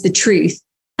as the truth,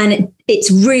 and it's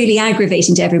really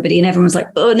aggravating to everybody, and everyone's like,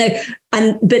 oh no,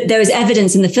 but there was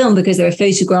evidence in the film because there are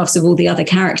photographs of all the other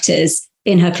characters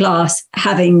in her class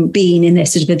having been in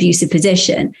this sort of abusive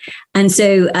position. And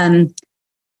so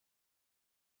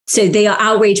they are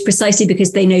outraged precisely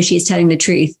because they know she is telling the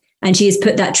truth, and she has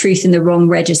put that truth in the wrong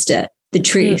register, the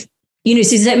truth.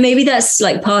 So maybe that's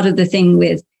like part of the thing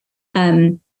with,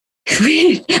 and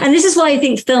this is why I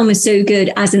think film is so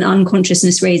good as an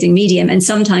unconsciousness raising medium. And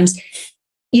sometimes,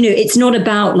 it's not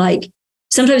about like,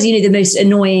 sometimes, the most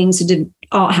annoying sort of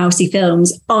art housey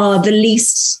films are the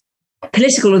least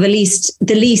political or the least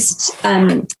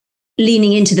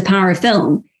leaning into the power of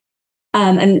film.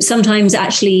 And sometimes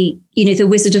actually, The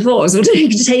Wizard of Oz, or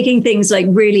taking things like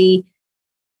really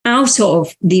out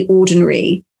of the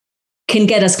ordinary can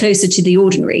get us closer to the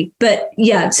ordinary. But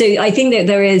yeah, so I think that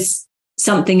there is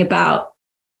something about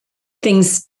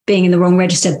things being in the wrong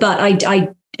register. But I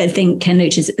think Ken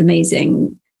Loach is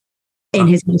amazing in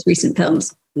his most recent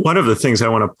films. One of the things I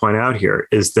want to point out here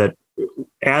is that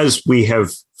as we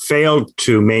have failed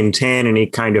to maintain any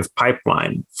kind of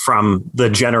pipeline from the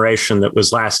generation that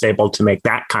was last able to make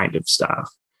that kind of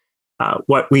stuff,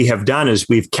 what we have done is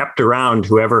we've kept around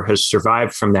whoever has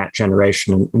survived from that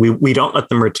generation. And we don't let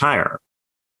them retire.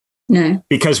 No.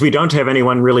 Because we don't have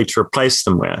anyone really to replace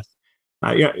them with.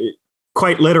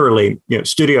 Quite literally,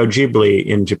 Studio Ghibli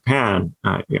in Japan,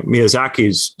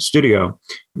 Miyazaki's studio,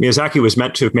 Miyazaki was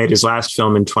meant to have made his last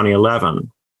film in 2011,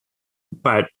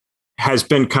 but has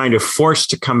been kind of forced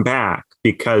to come back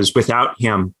because without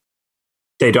him,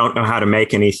 they don't know how to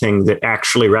make anything that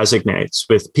actually resonates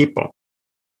with people.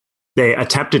 They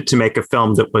attempted to make a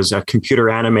film that was a computer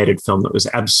animated film that was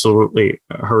absolutely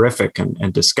horrific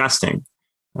and disgusting,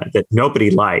 that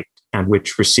nobody liked and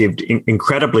which received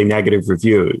incredibly negative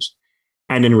reviews.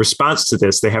 And in response to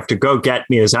this, they have to go get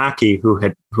Miyazaki, who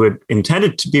had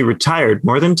intended to be retired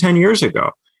more than 10 years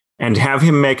ago, and have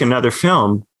him make another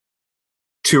film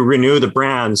to renew the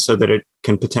brand so that it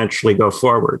can potentially go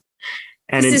forward.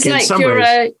 And this is like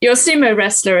your sumo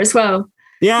wrestler as well.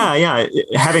 Yeah.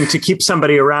 Having to keep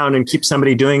somebody around and keep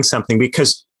somebody doing something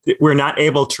because we're not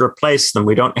able to replace them.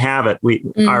 We don't have it.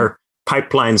 Our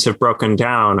pipelines have broken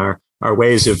down. Our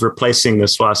ways of replacing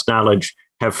this lost knowledge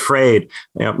have frayed.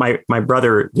 My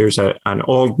brother, there's an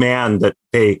old man that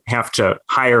they have to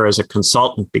hire as a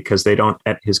consultant because they don't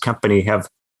at his company have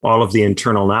all of the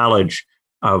internal knowledge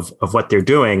of what they're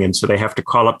doing. And so they have to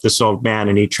call up this old man,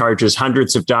 and he charges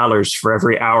hundreds of dollars for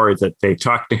every hour that they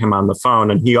talk to him on the phone.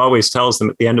 And he always tells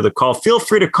them at the end of the call, feel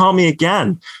free to call me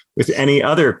again with any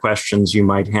other questions you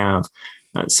might have.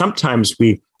 Sometimes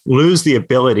we lose the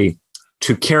ability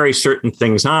to carry certain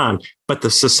things on, but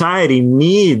the society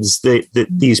needs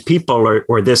these people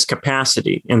or this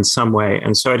capacity in some way.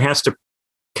 And so it has to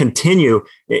continue.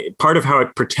 Part of how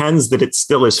it pretends that it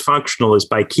still is functional is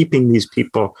by keeping these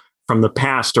people from the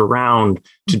past around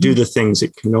to do the things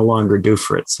it can no longer do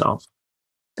for itself.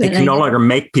 It can no longer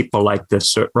make people like this.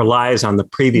 So it relies on the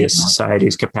previous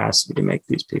society's capacity to make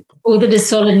these people. All that is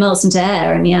solid melts into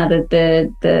air. And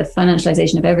the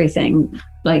financialization of everything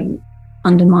like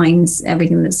undermines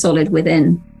everything that's solid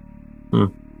within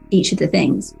each of the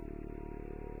things.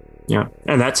 Yeah.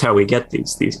 And that's how we get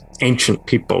these ancient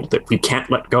people that we can't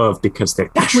let go of because they're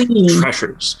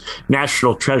treasures,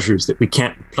 national treasures that we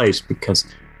can't replace because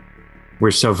we're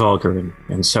so vulgar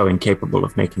and so incapable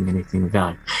of making anything of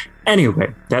value.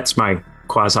 Anyway, that's my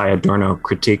quasi-Adorno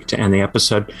critique to end the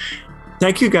episode.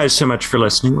 Thank you guys so much for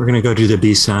listening. We're going to go to the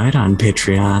B-side on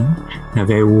Patreon. Have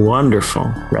a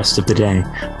wonderful rest of the day.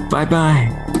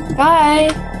 Bye-bye.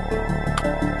 Bye.